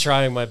I'm should just have.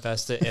 trying my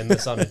best to end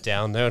this on a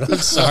down note. I'm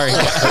sorry,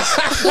 guys.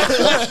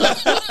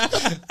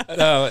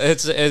 No,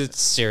 it's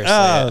seriously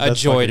Oh, a that's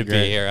joy to fucking be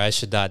great. here. I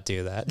should not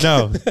do that.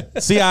 No.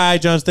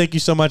 CII Jones, thank you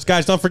so much.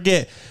 Guys, don't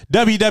forget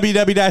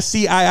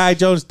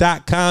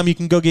www.ciijones.com. You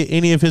can go get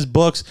any of his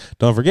books.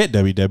 Don't forget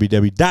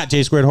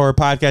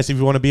www.jsquaredhorrorpodcast. If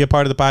you want to be a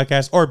part of the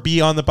podcast or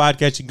be on the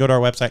podcast, you can go to our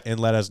website and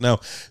let us know.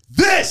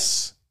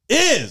 This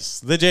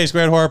is the J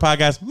Squared Horror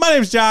Podcast. My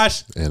name's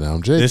Josh. And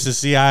I'm Jake. This is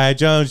CII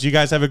Jones. You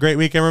guys have a great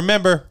week. And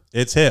remember,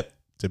 it's hip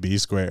to be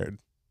squared.